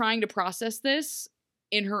is trying to process this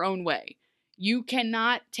in her own way. You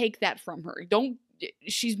cannot take that from her.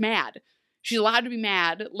 She's mad. She's allowed to be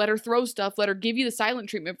mad. Let her throw stuff. Let her give you the silent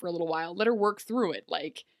treatment for a little while. Let her work through it.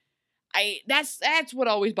 Like, that's what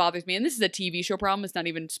always bothers me. And this is a TV show problem. It's not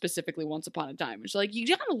even specifically Once Upon a Time. It's like, you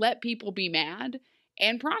gotta let people be mad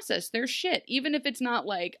and process their shit, even if it's not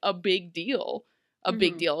like a big deal.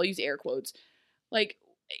 Big deal. I'll use air quotes. Like,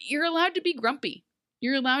 you're allowed to be grumpy.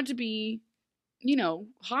 You're allowed to be,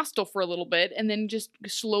 hostile for a little bit, and then just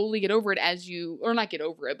slowly get over it or not get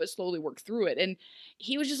over it, but slowly work through it. And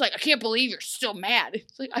he was just like, I can't believe you're still mad.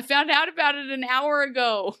 It's like, I found out about it an hour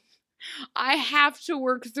ago. I have to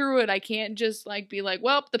work through it. I can't just like be like,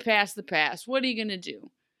 well, the past. What are you going to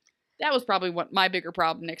do? That was probably what my bigger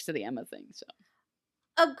problem next to the Emma thing. So.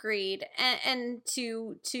 Agreed. And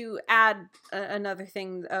to add another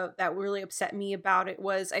thing that really upset me about it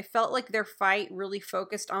was I felt like their fight really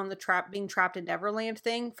focused on the being trapped in Neverland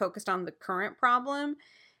thing, focused on the current problem,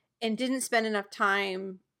 and didn't spend enough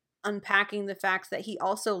time unpacking the facts that he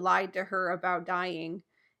also lied to her about dying.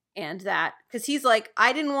 And that, because he's like,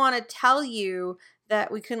 I didn't want to tell you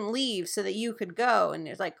that we couldn't leave so that you could go. And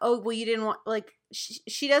it's like, oh, well, you didn't want, like,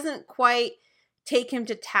 she doesn't quite take him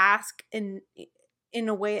to task in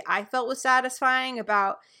a way I felt was satisfying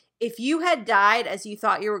about, if you had died as you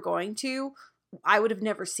thought you were going to, I would have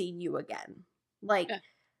never seen you again. Like, yeah.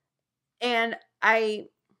 And I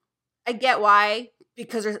get why,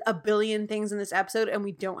 because there's a billion things in this episode and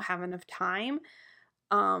we don't have enough time.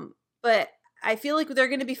 But I feel like they're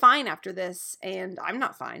going to be fine after this, and I'm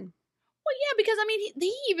not fine. Well, yeah, because, I mean,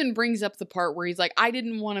 he even brings up the part where he's like, I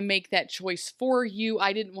didn't want to make that choice for you.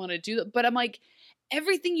 I didn't want to do that. But I'm like,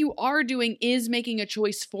 everything you are doing is making a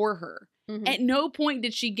choice for her. Mm-hmm. At no point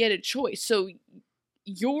did she get a choice. So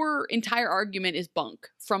your entire argument is bunk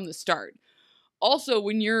from the start. also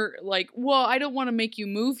when you're like, well, I don't want to make you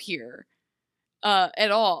move here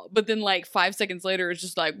at all. But then like 5 seconds later, it's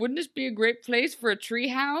just like, wouldn't this be a great place for a tree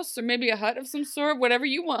house or maybe a hut of some sort? Whatever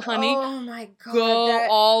you want, honey. Oh my God. Go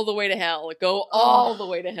all the way to hell. Go all the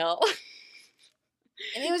way to hell.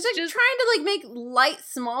 And he was like just trying to like make light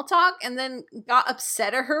small talk and then got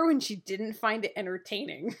upset at her when she didn't find it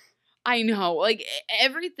entertaining. I know. Like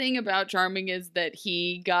everything about Charming is that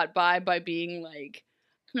he got by being like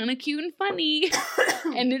kind of cute and funny.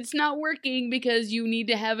 And it's not working because you need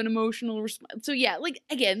to have an emotional response. So yeah, like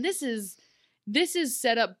again, this is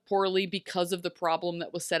set up poorly because of the problem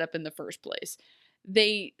that was set up in the first place.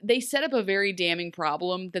 They set up a very damning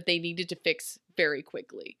problem that they needed to fix very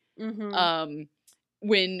quickly. Mm-hmm.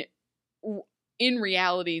 When in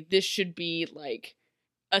reality, this should be like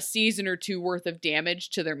a season or two worth of damage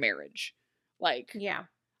to their marriage. Like, yeah,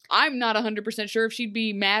 I'm not 100% sure if she'd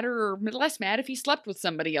be madder or less mad if he slept with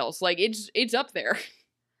somebody else. Like, it's up there.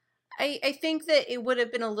 I think that it would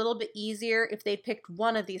have been a little bit easier if they picked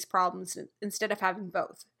one of these problems instead of having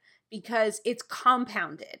both, because it's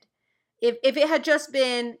compounded. If it had just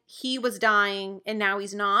been he was dying and now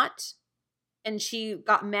he's not, and she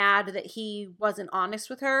got mad that he wasn't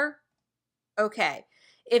honest with her, okay.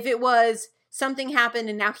 If it was something happened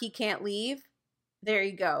and now he can't leave, there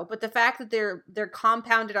you go. But the fact that they're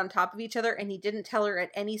compounded on top of each other and he didn't tell her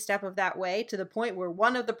at any step of that way, to the point where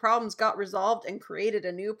one of the problems got resolved and created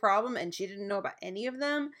a new problem and she didn't know about any of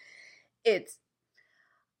them,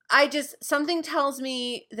 something tells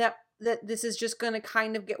me that this is just going to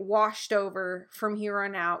kind of get washed over from here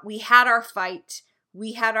on out. We had our fight.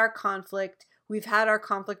 We had our conflict. We've had our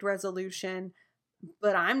conflict resolution,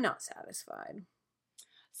 but I'm not satisfied.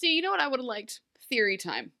 See, you know what I would have liked? Theory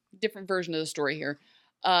time. Different version of the story here.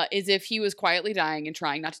 Is if he was quietly dying and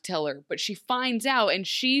trying not to tell her, but she finds out and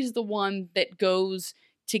she's the one that goes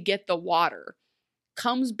to get the water,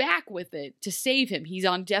 comes back with it to save him. He's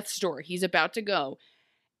on death's door. He's about to go.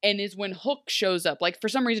 And is when Hook shows up. Like, for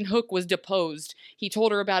some reason, Hook was deposed. He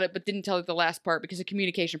told her about it, but didn't tell her the last part because of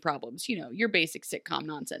communication problems. You know, your basic sitcom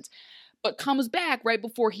nonsense. But comes back right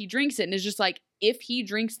before he drinks it and is just like, if he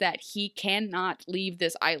drinks that, he cannot leave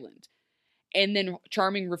this island. And then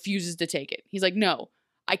Charming refuses to take it. He's like, no,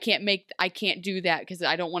 I can't do that because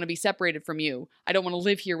I don't want to be separated from you. I don't want to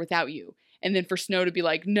live here without you. And then for Snow to be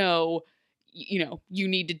like, no, you know, you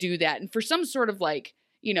need to do that. And for some sort of like,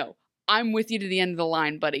 you know, I'm with you to the end of the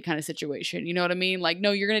line, buddy, kind of situation. You know what I mean? Like,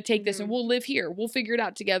 no, you're going to take this and we'll live here. We'll figure it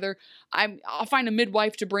out together. I'll find a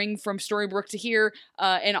midwife to bring from Storybrooke to here,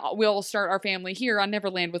 and we'll start our family here on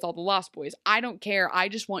Neverland with all the Lost Boys. I don't care. I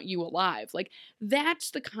just want you alive. Like,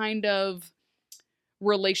 that's the kind of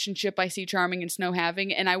relationship I see Charming and Snow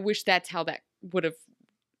having, and I wish that's how that would have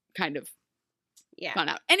kind of gone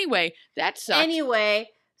out. Anyway, that sucks. Anyway,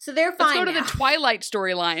 so they're fine. Let's go to now. the Twilight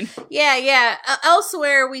storyline. Yeah.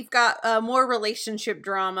 Elsewhere, we've got more relationship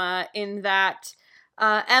drama in that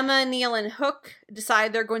Emma, Neil, and Hook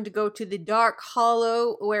decide they're going to go to the Dark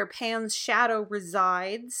Hollow where Pan's shadow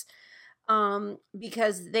resides,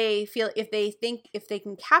 because they feel if they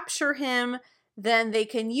can capture him, then they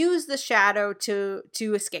can use the shadow to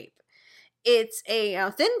escape. It's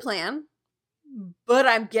a thin plan, but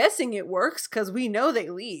I'm guessing it works because we know they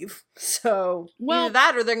leave. So either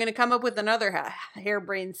that or they're going to come up with another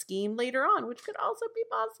harebrained scheme later on, which could also be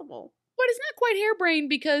possible. But it's not quite harebrained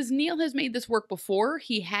because Neil has made this work before.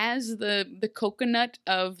 He has the coconut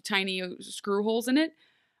of tiny screw holes in it.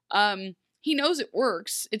 He knows it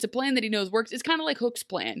works. It's a plan that he knows works. It's kind of like Hook's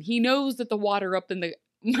plan. He knows that the water up in the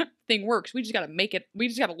thing works. We just got to make it. We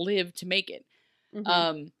just got to live to make it.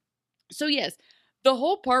 Mm-hmm. So yes, the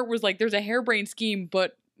whole part was like there's a harebrained scheme,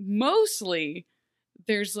 but mostly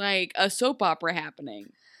there's like a soap opera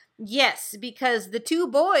happening. Yes, because the two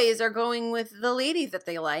boys are going with the lady that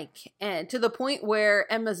they like, and to the point where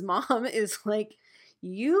Emma's mom is like,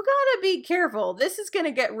 you gotta be careful. This is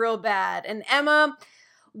gonna get real bad. And Emma,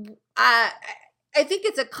 I think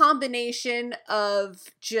it's a combination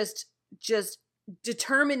of just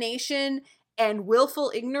determination and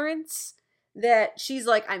willful ignorance that she's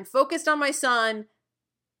like, I'm focused on my son,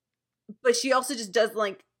 but she also just does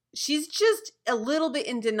like, she's just a little bit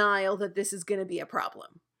in denial that this is going to be a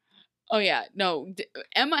problem. Oh yeah, no,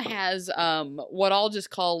 Emma has what I'll just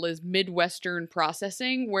call is Midwestern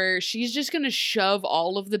processing, where she's just going to shove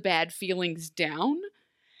all of the bad feelings down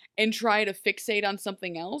and try to fixate on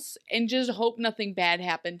something else and just hope nothing bad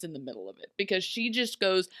happens in the middle of it, because she just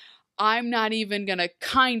goes, I'm not even going to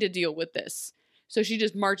kind of deal with this. So she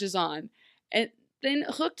just marches on. And then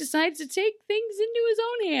Hook decides to take things into his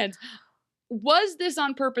own hands. Was this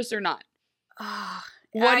on purpose or not?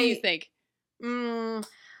 What do you think?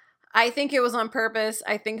 I think it was on purpose.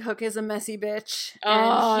 I think Hook is a messy bitch. Oh,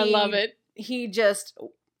 I love it. He just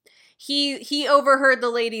he overheard the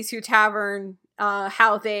ladies who tavern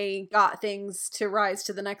how they got things to rise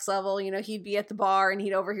to the next level. You know, he'd be at the bar and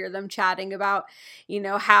he'd overhear them chatting about, you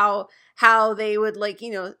know, how they would, like,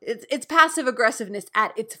 you know, it's passive aggressiveness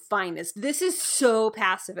at its finest. This is so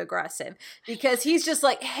passive aggressive because he's just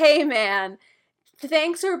like, hey man,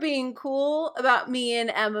 thanks for being cool about me and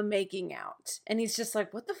Emma making out. And he's just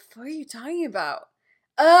like, what the fuck are you talking about?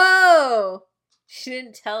 Oh, she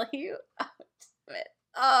didn't tell you? Oh, damn it.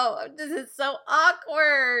 Oh, this is so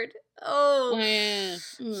awkward. Oh,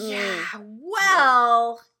 yeah.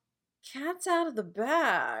 Well, cat's out of the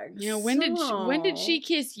bag. You know, when did she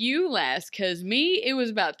kiss you last? 'Cause me, it was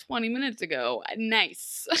about 20 minutes ago.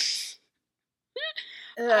 Nice.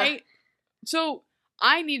 So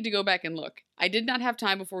I need to go back and look. I did not have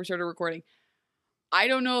time before we started recording. I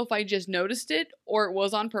don't know if I just noticed it or it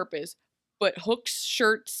was on purpose, but Hook's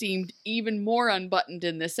shirt seemed even more unbuttoned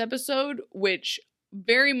in this episode, which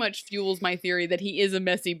very much fuels my theory that he is a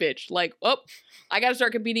messy bitch. Like, oh, I gotta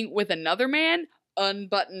start competing with another man.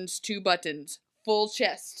 Unbuttons 2 buttons. Full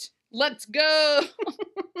chest. Let's go!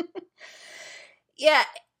 Yeah.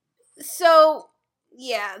 So,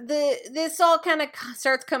 yeah, this all kind of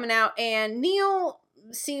starts coming out, and Neil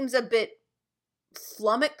seems a bit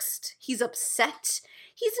flummoxed. He's upset.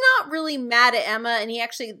 He's not really mad at Emma, and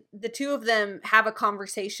the two of them have a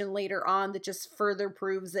conversation later on that just further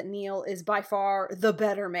proves that Neil is by far the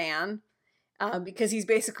better man, because he's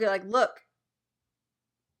basically like, look,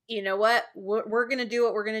 you know what? We're going to do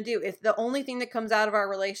what we're going to do. If the only thing that comes out of our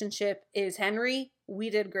relationship is Henry,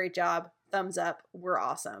 we did a great job. Thumbs up. We're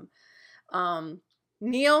awesome.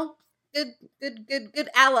 Neil, good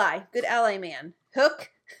ally. Good ally man.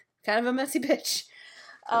 Hook, kind of a messy bitch.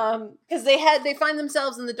 Because they find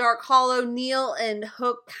themselves in the Dark Hollow. Neil and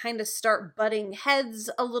Hook kind of start butting heads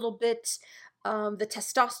a little bit. The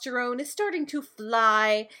testosterone is starting to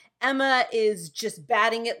fly. Emma is just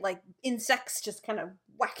batting it like insects, just kind of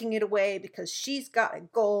whacking it away because she's got a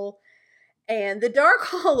goal. And the Dark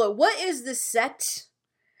Hollow, what is this set?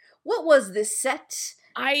 What was this set?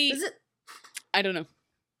 I don't know.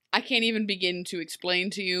 I can't even begin to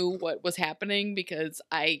explain to you what was happening because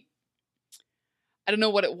I don't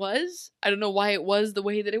know what it was. I don't know why it was the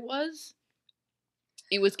way that it was.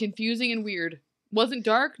 It was confusing and weird. Wasn't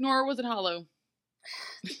dark, nor was it hollow.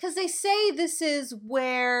 Because they say this is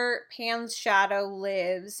where Pan's shadow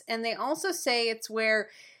lives, and they also say it's where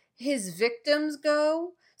his victims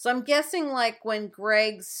go. So I'm guessing, like, when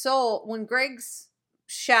Greg's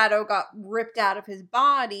shadow got ripped out of his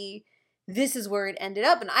body, this is where it ended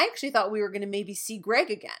up. And I actually thought we were going to maybe see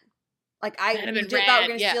Greg again. Like, I thought we were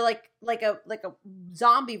going to see like a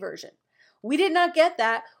zombie version. We did not get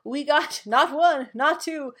that. We got not 1, not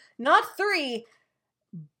 2, not 3,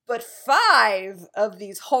 but 5 of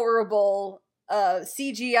these horrible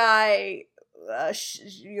CGI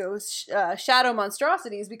shadow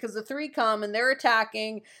monstrosities, because the 3 come and they're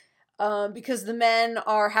attacking because the men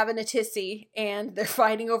are having a tissy and they're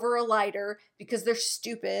fighting over a lighter because they're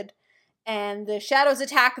stupid, and the shadows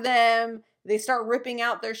attack them. They start ripping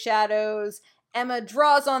out their shadows. Emma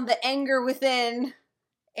draws on the anger within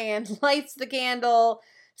and lights the candle,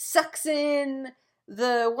 sucks in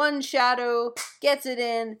the one shadow, gets it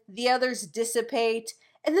in, the others dissipate,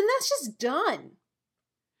 and then that's just done.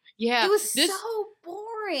 Yeah. It was so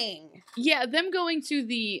boring. Yeah, them going to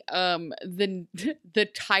the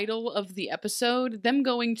title of the episode, them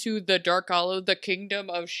going to the Dark Hollow, the Kingdom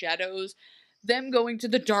of Shadows, them going to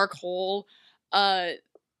the Dark Hole,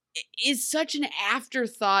 is such an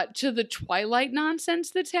afterthought to the Twilight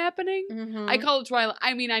nonsense that's happening. Mm-hmm. I call it Twilight.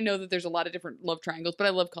 I mean, I know that there's a lot of different love triangles, but I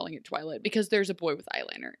love calling it Twilight because there's a boy with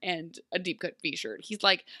eyeliner and a deep cut V-shirt. He's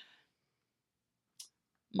like,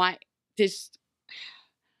 I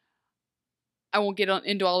won't get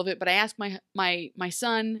into all of it, but I asked my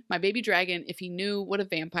son, my baby dragon, if he knew what a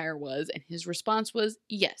vampire was, and his response was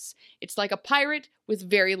yes. It's like a pirate with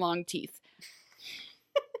very long teeth.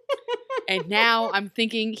 And now I'm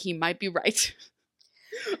thinking he might be right.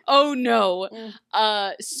 Oh no.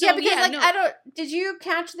 Did you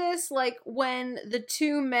catch this? Like, when the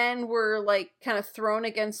 2 men were, like, kind of thrown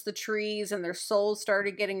against the trees and their souls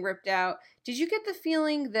started getting ripped out, did you get the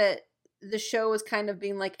feeling that the show was kind of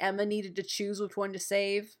being like Emma needed to choose which one to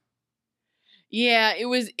save? Yeah, it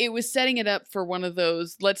was setting it up for one of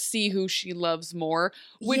those, let's see who she loves more,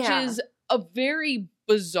 which is a very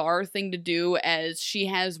bizarre thing to do, as she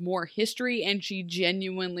has more history and she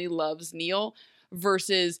genuinely loves Neil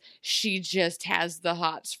versus she just has the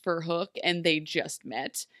hots for Hook and they just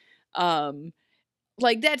met.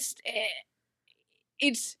 Like,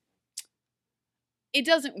 it's it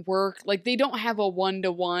doesn't work. Like, they don't have a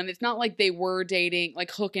one-to-one. It's not like they were dating,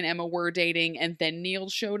 like Hook and Emma were dating and then Neil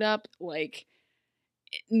showed up. Like,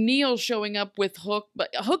 Neil showing up with Hook, but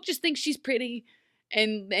Hook just thinks she's pretty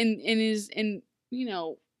and you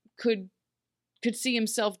know, could see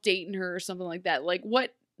himself dating her or something like that. Like,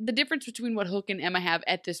 what the difference between what Hook and Emma have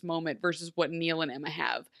at this moment versus what Neil and Emma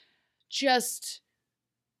have, just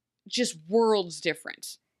worlds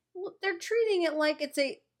different. Well, they're treating it like it's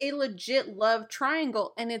a legit love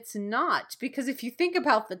triangle, and it's not. Because if you think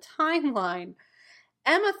about the timeline,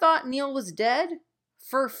 Emma thought Neil was dead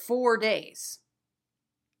for 4 days.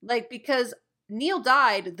 Like, because Neil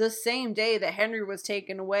died the same day that Henry was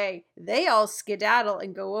taken away. They all skedaddle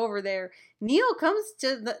and go over there. Neil comes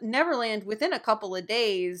to the Neverland within a couple of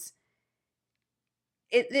days.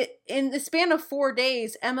 In the span of 4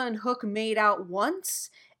 days, Emma and Hook made out once,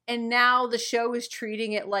 and now the show is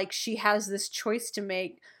treating it like she has this choice to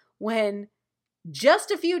make when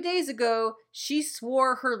just a few days ago she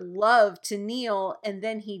swore her love to Neil and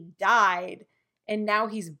then he died and now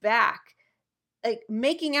he's back. Like,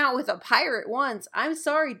 making out with a pirate once, I'm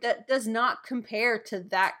sorry, that does not compare to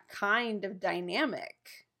that kind of dynamic.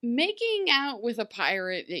 Making out with a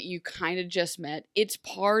pirate that you kind of just met, it's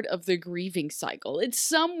part of the grieving cycle. It's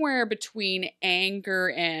somewhere between anger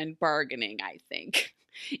and bargaining, I think,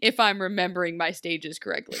 if I'm remembering my stages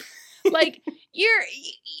correctly. Like,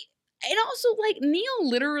 and also, like, Neil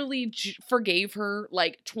literally forgave her,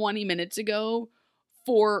 like, 20 minutes ago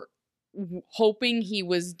for hoping he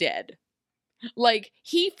was dead. Like,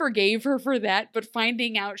 he forgave her for that, but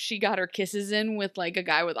finding out she got her kisses in with, like, a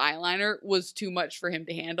guy with eyeliner was too much for him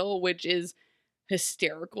to handle, which is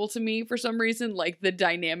hysterical to me for some reason. Like, the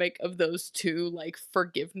dynamic of those two, like,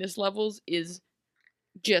 forgiveness levels is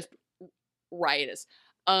just riotous.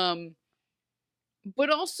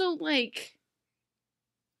 But also, like,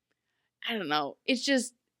 I don't know. It's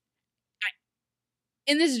just,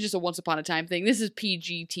 and this is just a Once Upon a Time thing. This is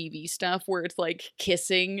PG TV stuff where it's, like,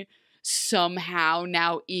 kissing somehow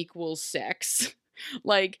now equals sex.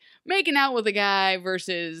 Like, making out with a guy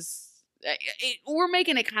versus we're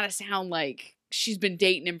making it kind of sound like she's been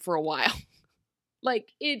dating him for a while.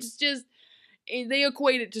 Like, it's just, they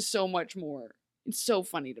equate it to so much more. It's so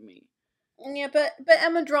funny to me. Yeah, but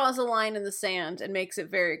Emma draws a line in the sand and makes it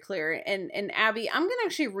very clear. And Abby, I'm going to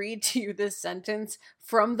actually read to you this sentence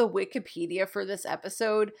from the Wikipedia for this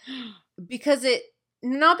episode because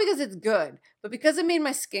not because it's good, but because it made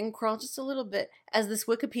my skin crawl just a little bit, as this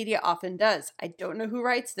Wikipedia often does. I don't know who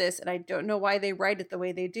writes this, and I don't know why they write it the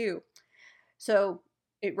way they do. So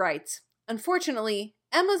it writes, unfortunately,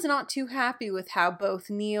 Emma's not too happy with how both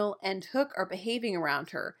Neil and Hook are behaving around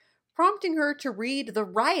her, prompting her to read the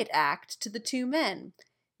riot act to the two men,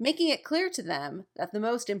 making it clear to them that the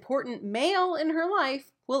most important male in her life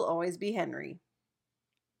will always be Henry.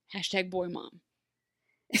 Hashtag boy mom.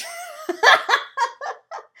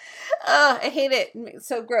 I hate it. It's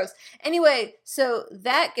so gross. Anyway, so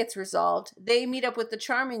that gets resolved. They meet up with the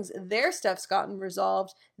Charmings. Their stuff's gotten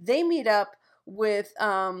resolved. They meet up with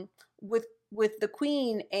the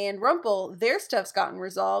Queen and Rumple. Their stuff's gotten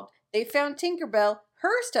resolved. They found Tinkerbell.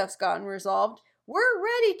 Her stuff's gotten resolved. We're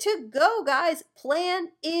ready to go, guys. Plan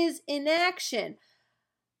is in action.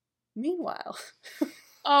 Meanwhile...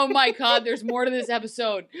 Oh my god, there's more to this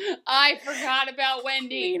episode. I forgot about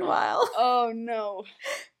Wendy. Meanwhile. Oh no.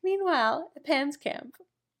 Meanwhile, at Pan's camp,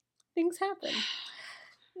 things happen.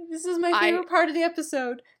 This is my favorite part of the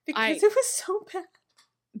episode because it was so bad.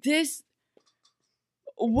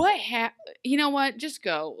 You know what? Just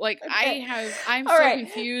go. Like, okay. I'm so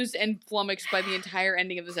confused and flummoxed by the entire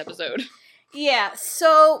ending of this episode. Yeah,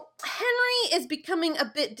 so Henry is becoming a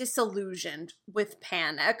bit disillusioned with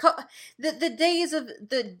Pan. The days of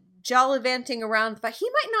the jollivanting around, but he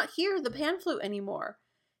might not hear the pan flute anymore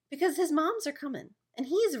because his moms are coming and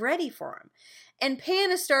he's ready for him. And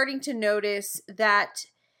Pan is starting to notice that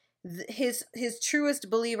his truest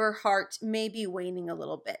believer heart may be waning a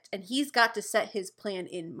little bit, and he's got to set his plan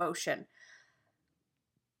in motion.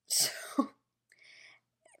 So,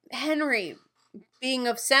 Henry, being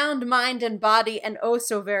of sound mind and body and oh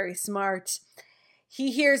so very smart,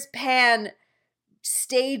 he hears Pan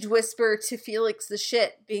stage whisper to Felix the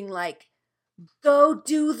Shit, being like, "Go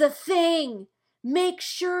do the thing! Make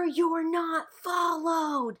sure you're not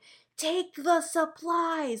followed! Take the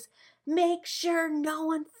supplies! Make sure no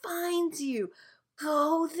one finds you!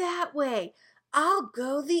 Go that way! I'll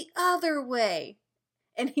go the other way!"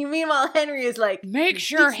 And meanwhile, Henry is like, "Make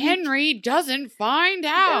sure Henry doesn't find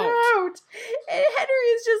out!" And Henry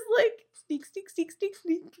is just like, sneak, sneak, sneak, sneak,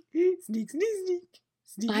 sneak, sneak, sneak,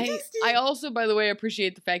 sneak. I also, by the way,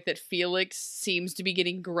 appreciate the fact that Felix seems to be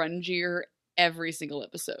getting grungier every single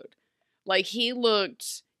episode. Like he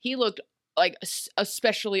looked like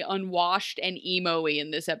especially unwashed and emo-y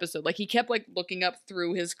in this episode. Like he kept like looking up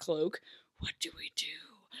through his cloak. What do we do?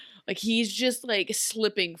 Like he's just like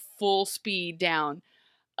slipping full speed down.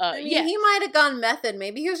 I mean, he might have gone method.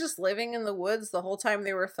 Maybe he was just living in the woods the whole time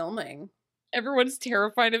they were filming. Everyone's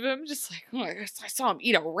terrified of him. Just like, oh, I saw him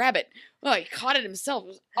eat a rabbit. Oh, he caught it himself. It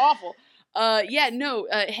was awful.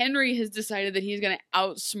 Henry has decided that he's going to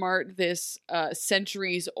outsmart this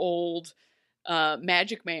centuries-old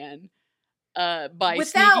magic man by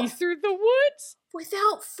sneaking through the woods.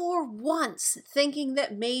 Without for once thinking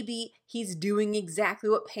that maybe he's doing exactly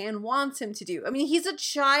what Pan wants him to do. I mean, he's a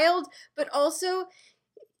child, but also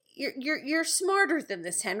you're smarter than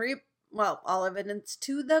this, Henry. Well, all evidence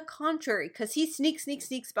to the contrary, because he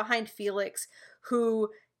sneaks behind Felix, who,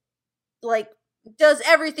 like, does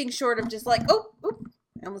everything short of just like, oh,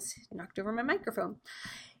 I almost knocked over my microphone.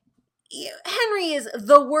 Henry is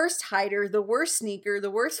the worst hider, the worst sneaker,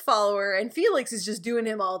 the worst follower, and Felix is just doing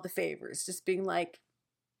him all the favors, just being like,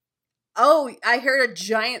 oh, I heard a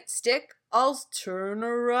giant stick. I'll turn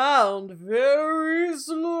around very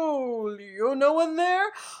slowly. Oh, no one there?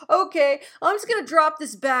 Okay, I'm just gonna drop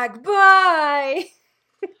this bag. Bye!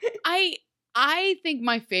 I think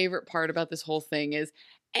my favorite part about this whole thing is,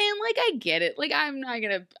 and like I get it, like I'm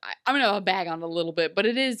gonna bag on it a little bit, but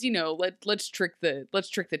it is, you know, let's trick the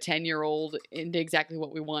 10-year-old into exactly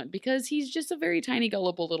what we want, because he's just a very tiny,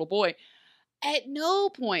 gullible little boy. At no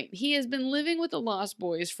point, he has been living with the Lost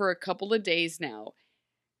Boys for a couple of days now.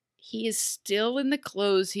 He is still in the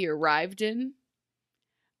clothes he arrived in.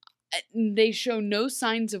 They show no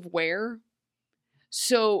signs of wear.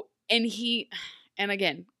 So, and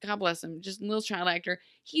again, God bless him, just a little child actor.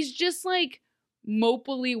 He's just like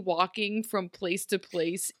mopily walking from place to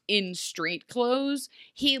place in street clothes.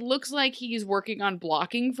 He looks like he's working on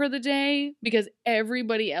blocking for the day, because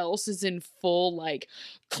everybody else is in full like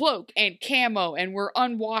cloak and camo and we're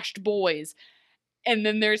unwashed boys. And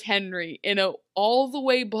then there's Henry in a all the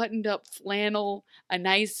way buttoned up flannel, a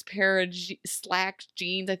nice pair of slack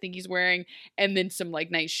jeans I think he's wearing, and then some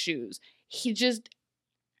like nice shoes.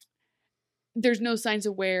 There's no signs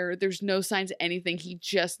of wear. There's no signs of anything. He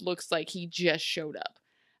just looks like he just showed up.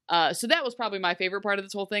 So that was probably my favorite part of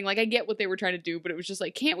this whole thing. Like I get what they were trying to do, but it was just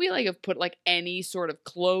like, can't we like have put like any sort of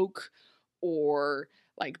cloak or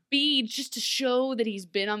like beads just to show that he's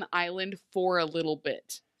been on the island for a little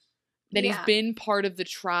bit? That he's been part of the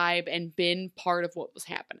tribe and been part of what was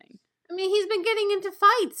happening. I mean, he's been getting into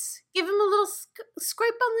fights. Give him a little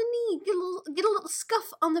scrape on the knee. Get a little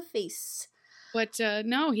scuff on the face. But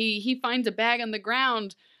no, he finds a bag on the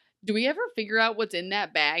ground. Do we ever figure out what's in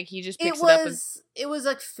that bag? He just picks it up. It was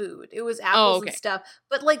like food. It was apples and stuff.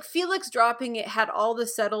 But like Felix dropping it had all the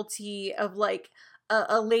subtlety of like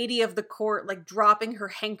a lady of the court like dropping her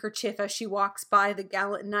handkerchief as she walks by the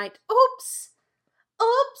gallant knight. Oops.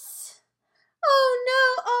 Oh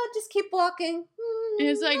no! Oh, just keep walking.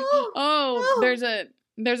 It's like,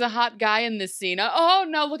 there's a hot guy in this scene. Oh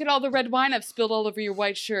no! Look at all the red wine I've spilled all over your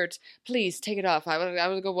white shirt. Please take it off. I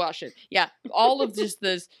will go wash it. Yeah, all of just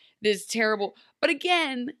this terrible. But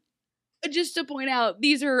again, just to point out,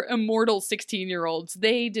 these are immortal 16-year-olds.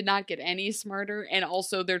 They did not get any smarter, and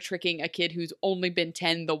also they're tricking a kid who's only been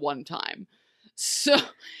 10 the one time. So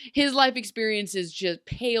his life experience is just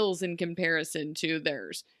pales in comparison to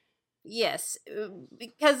theirs. Yes,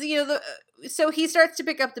 because, you know, so he starts to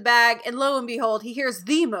pick up the bag, and lo and behold, he hears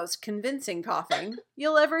the most convincing coughing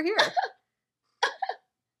you'll ever hear.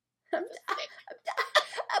 I'm dying.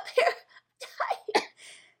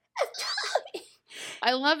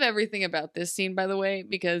 I love everything about this scene, by the way,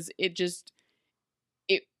 because it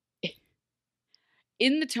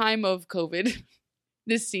in the time of COVID,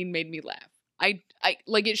 this scene made me laugh. I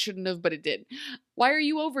like, it shouldn't have, but it did. Why are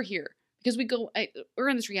you over here? Because we're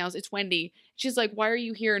in this treehouse. It's Wendy. She's like, why are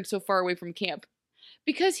you here and so far away from camp?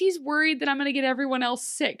 Because he's worried that I'm going to get everyone else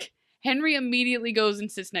sick. Henry immediately goes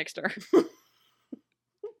and sits next to her.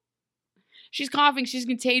 She's coughing. She's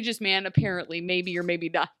contagious, man. Apparently, maybe or maybe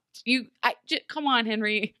not. Come on,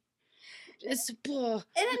 Henry. And at no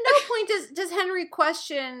point does Henry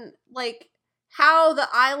question like how the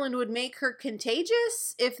island would make her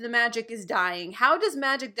contagious if the magic is dying. How does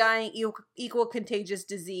magic dying equal contagious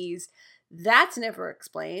disease? That's never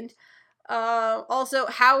explained. Also,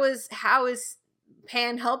 how is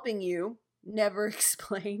Pan helping you? Never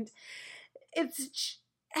explained. It's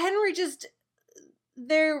Henry just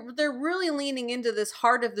they're really leaning into this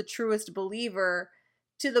heart of the truest believer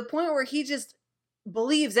to the point where he just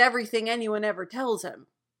believes everything anyone ever tells him.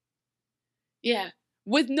 Yeah.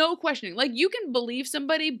 with no questioning. Like, you can believe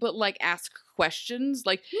somebody, but like ask questions,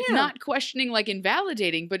 like not questioning, like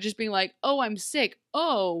invalidating, but just being like, oh, I'm sick.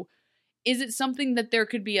 Oh, is it something that there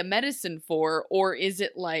could be a medicine for? Or is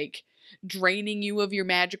it like draining you of your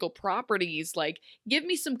magical properties? Like, give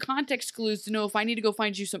me some context clues to know if I need to go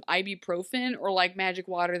find you some ibuprofen or like magic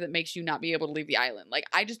water that makes you not be able to leave the island. Like,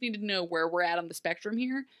 I just need to know where we're at on the spectrum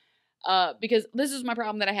here. Because this is my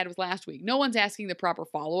problem that I had with last week. No one's asking the proper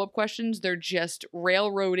follow-up questions. They're just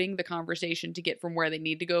railroading the conversation to get from where they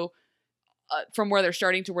need to go, from where they're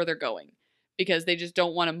starting to where they're going, because they just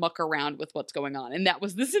don't want to muck around with what's going on. And that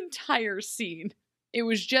was this entire scene. It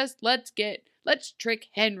was just, let's trick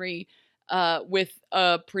Henry with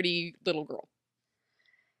a pretty little girl.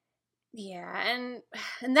 Yeah,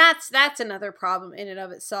 and that's another problem in and of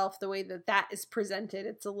itself. The way that is presented,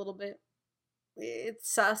 it's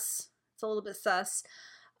sus. It's a little bit sus.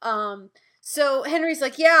 So Henry's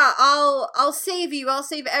like, yeah, I'll save you. I'll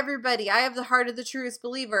save everybody. I have the heart of the truest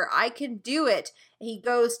believer. I can do it. And he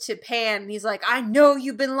goes to Pan and he's like, I know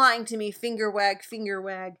you've been lying to me. Finger wag, finger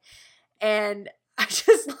wag. And I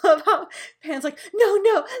just love how Pan's like, no,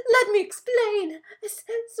 let me explain. I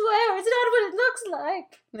swear, it's not what it looks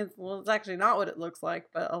like. Well, it's actually not what it looks like,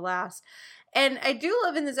 but alas. And I do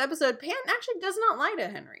love in this episode, Pan actually does not lie to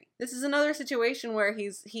Henry. This is another situation where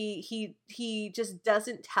he just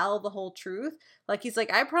doesn't tell the whole truth. Like, he's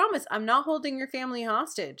like, I promise, I'm not holding your family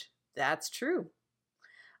hostage. That's true.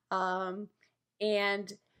 And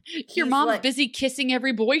your mom's busy kissing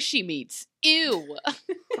every boy she meets. Ew.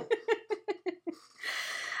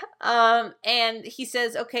 And he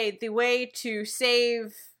says, okay, the way to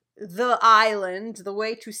save the island, the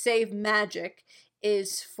way to save magic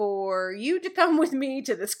is for you to come with me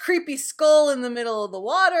to this creepy skull in the middle of the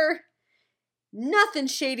water. Nothing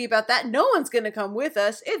shady about that. No one's gonna come with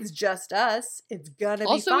us. It's just us. It's gonna be fine.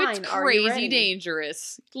 Also, it's crazy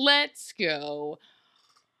dangerous. Let's go.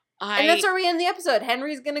 And that's where we end the episode.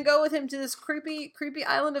 Henry's gonna go with him to this creepy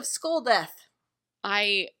island of Skull Death.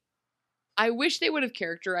 I wish they would have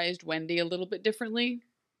characterized Wendy a little bit differently,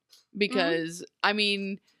 because I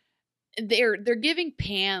mean, they're giving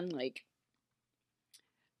Pan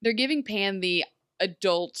the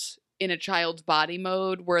adult in a child's body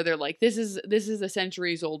mode, where they're like, this is a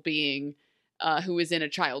centuries old being who is in a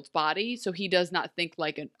child's body, so he does not think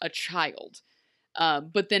like a child.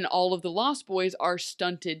 But then all of the Lost Boys are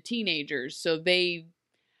stunted teenagers, so they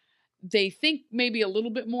think maybe a little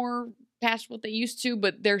bit more past what they used to,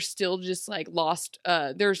 but they're still just like lost.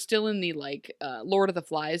 They're still in the like Lord of the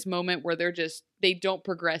Flies moment where they don't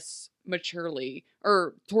progress maturely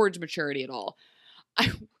or towards maturity at all.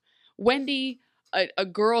 Wendy, a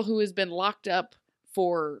girl who has been locked up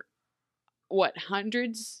for what,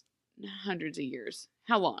 hundreds of years.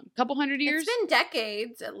 How long? Couple hundred years? It's been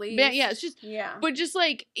decades at least. Yeah, it's just But just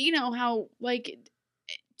like, you know how like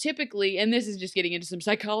typically, and this is just getting into some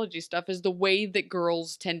psychology stuff, is the way that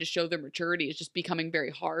girls tend to show their maturity is just becoming very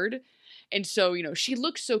hard. And so, you know, she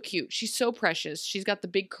looks so cute. She's so precious. She's got the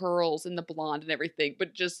big curls and the blonde and everything.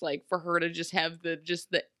 But just like for her to just have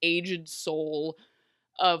the aged soul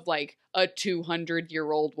of like a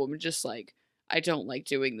 200-year-old woman, just like, I don't like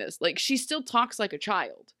doing this. Like, she still talks like a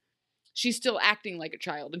child. She's still acting like a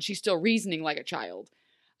child, and she's still reasoning like a child.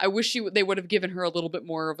 I wish they would have given her a little bit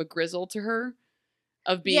more of a grizzle to her,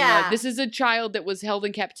 of being like, this is a child that was held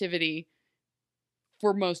in captivity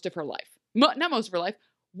for most of her life. Not most of her life,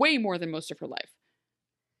 way more than most of her life.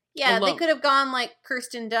 Yeah, alone. They could have gone like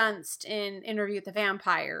Kirsten Dunst in Interview with the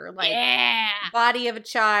Vampire. Like, body of a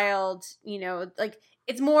child, you know, like,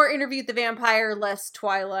 it's more Interview with the Vampire, less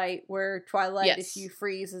Twilight, where Twilight, if you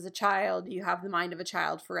freeze as a child, you have the mind of a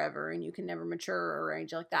child forever and you can never mature or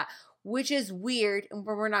anything like that, which is weird, and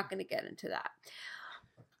we're not going to get into that.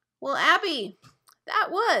 Well, Abby,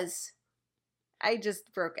 I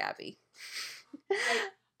just broke Abby.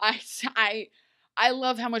 I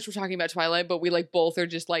love how much we're talking about Twilight, but we like both are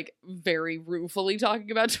just like very ruefully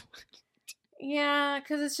talking about Twilight. Yeah,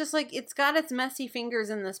 because it's just like, it's got its messy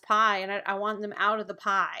fingers in this pie, and I want them out of the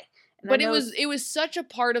pie. And but it was such a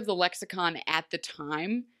part of the lexicon at the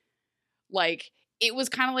time. Like, it was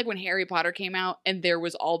kind of like when Harry Potter came out, and there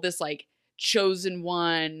was all this like chosen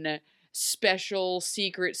one, special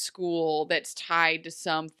secret school that's tied to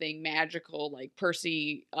something magical, like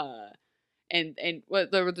Percy, and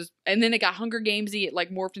there was this, and then it got Hunger Gamesy. It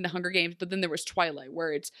like morphed into Hunger Games, but then there was Twilight,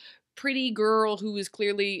 where it's pretty girl who is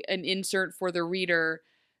clearly an insert for the reader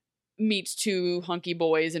meets two hunky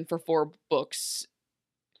boys, and for 4 books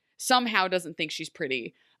somehow doesn't think she's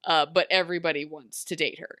pretty, but everybody wants to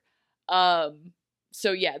date her.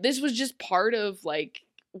 So yeah, this was just part of like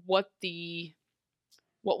what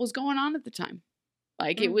was going on at the time.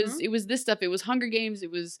 Like it was this stuff. It was Hunger Games.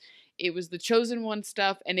 It was the Chosen One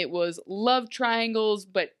stuff, and it was love triangles,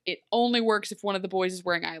 but it only works if one of the boys is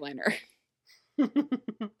wearing eyeliner.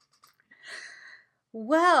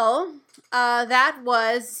 Well, that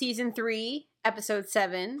was season 3, episode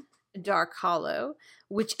 7, Dark Hollow,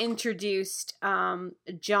 which introduced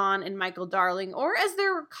John and Michael Darling, or as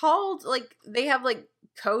they're called, like they have like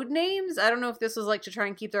code names. I don't know if this was like to try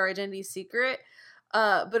and keep their identity secret,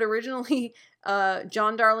 but originally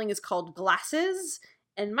John Darling is called Glasses,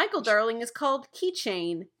 and Michael Darling is called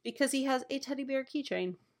Keychain because he has a teddy bear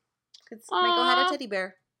keychain. Michael had a teddy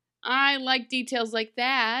bear. I like details like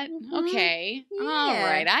that. Mm-hmm. Okay. Yeah. All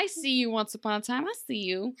right. I see you once upon a time. I see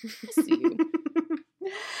you.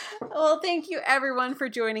 Well, thank you everyone for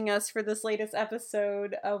joining us for this latest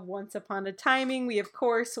episode of Once Upon a Timing. We, of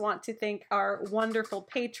course, want to thank our wonderful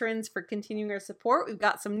patrons for continuing our support. We've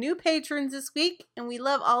got some new patrons this week, and we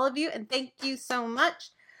love all of you, and thank you so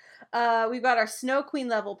much. We've got our Snow Queen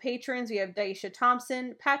level patrons. We have Daisha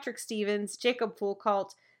Thompson, Patrick Stevens, Jacob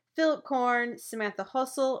Foolcult, Philip Korn, Samantha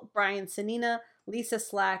Hussel, Brian Sanina, Lisa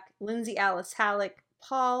Slack, Lindsay Alice Halleck,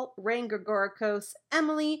 Paul, Rain Gregorikos,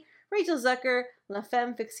 Emily, Rachel Zucker, La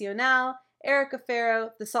Femme Fictionale, Erica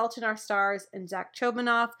Farrow, The Salt in Our Stars, and Zach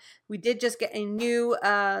Chobanoff. We did just get a new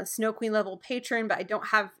Snow Queen level patron, but I don't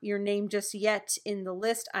have your name just yet in the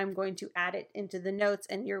list. I'm going to add it into the notes,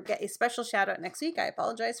 and you'll get a special shout out next week. I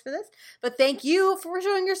apologize for this, but thank you for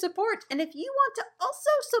showing your support. And if you want to also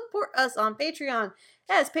support us on Patreon,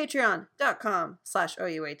 that's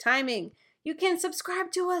patreon.com/OUA Timing. You can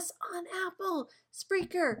subscribe to us on Apple,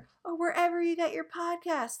 Spreaker, or wherever you get your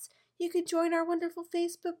podcasts. You can join our wonderful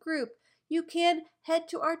Facebook group. You can head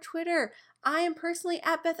to our Twitter. I am personally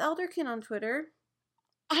at Beth Elderkin on Twitter.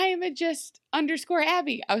 I am at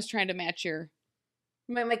 _Abby. I was trying to match your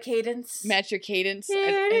cadence. Match your cadence.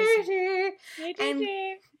 And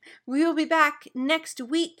we will be back next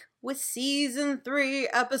week with season 3,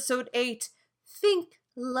 episode 8, Think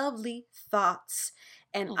Lovely Thoughts.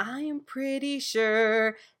 And I am pretty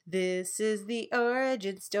sure this is the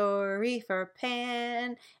origin story for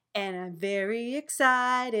Pan. And I'm very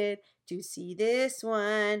excited to see this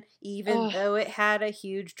one, even though it had a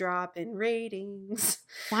huge drop in ratings.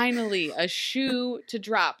 Finally, a shoe to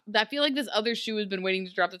drop. I feel like this other shoe has been waiting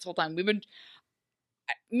to drop this whole time.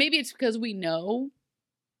 Maybe it's because we know,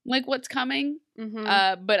 like, what's coming.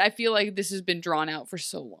 Mm-hmm. But I feel like this has been drawn out for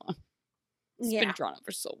so long. It's been drawn out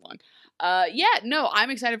for so long. I'm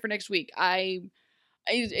excited for next week.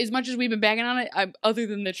 As much as we've been bagging on it, other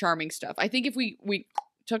than the charming stuff, I think if we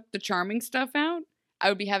took the charming stuff out, I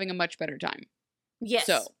would be having a much better time. Yes.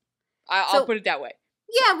 So I'll put it that way.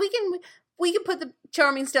 Yeah, we can put the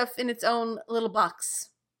charming stuff in its own little box.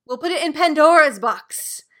 We'll put it in Pandora's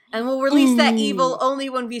box, and we'll release that evil only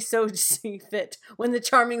when we so see fit, when the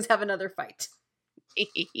charmings have another fight.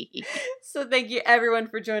 So thank you everyone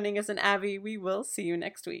for joining us, and Abby, we will see you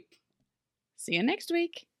next week. See you next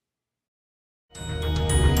week.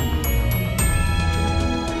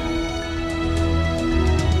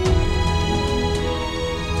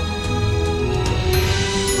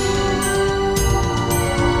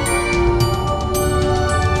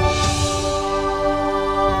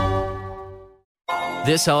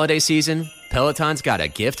 This holiday season, Peloton's got a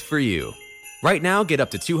gift for you. Right now, get up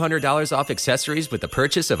to $200 off accessories with the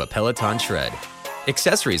purchase of a Peloton Shred.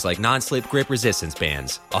 Accessories like non-slip grip resistance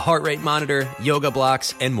bands, a heart rate monitor, yoga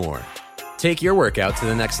blocks, and more. Take your workout to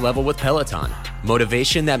the next level with Peloton.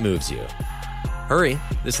 Motivation that moves you. Hurry,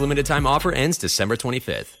 this limited time offer ends December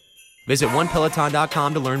 25th. Visit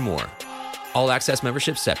onepeloton.com to learn more. All access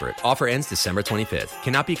membership separate. Offer ends December 25th.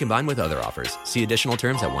 Cannot be combined with other offers. See additional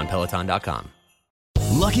terms at onepeloton.com.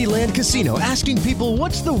 Lucky Land Casino, asking people,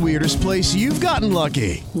 what's the weirdest place you've gotten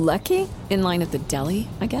lucky? Lucky? In line at the deli,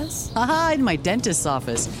 I guess? Aha, in my dentist's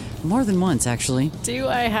office. More than once, actually. Do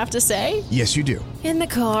I have to say? Yes, you do. In the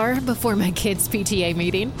car before my kids' PTA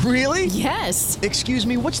meeting. Really? Yes. Excuse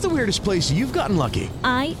me, what's the weirdest place you've gotten lucky?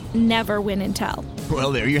 I never win and tell.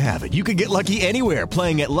 Well, there you have it. You can get lucky anywhere,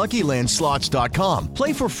 playing at LuckyLandSlots.com.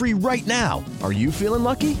 Play for free right now. Are you feeling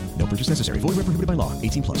lucky? No purchase necessary. Void where prohibited by law.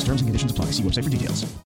 18+. Terms and conditions apply. See website for details.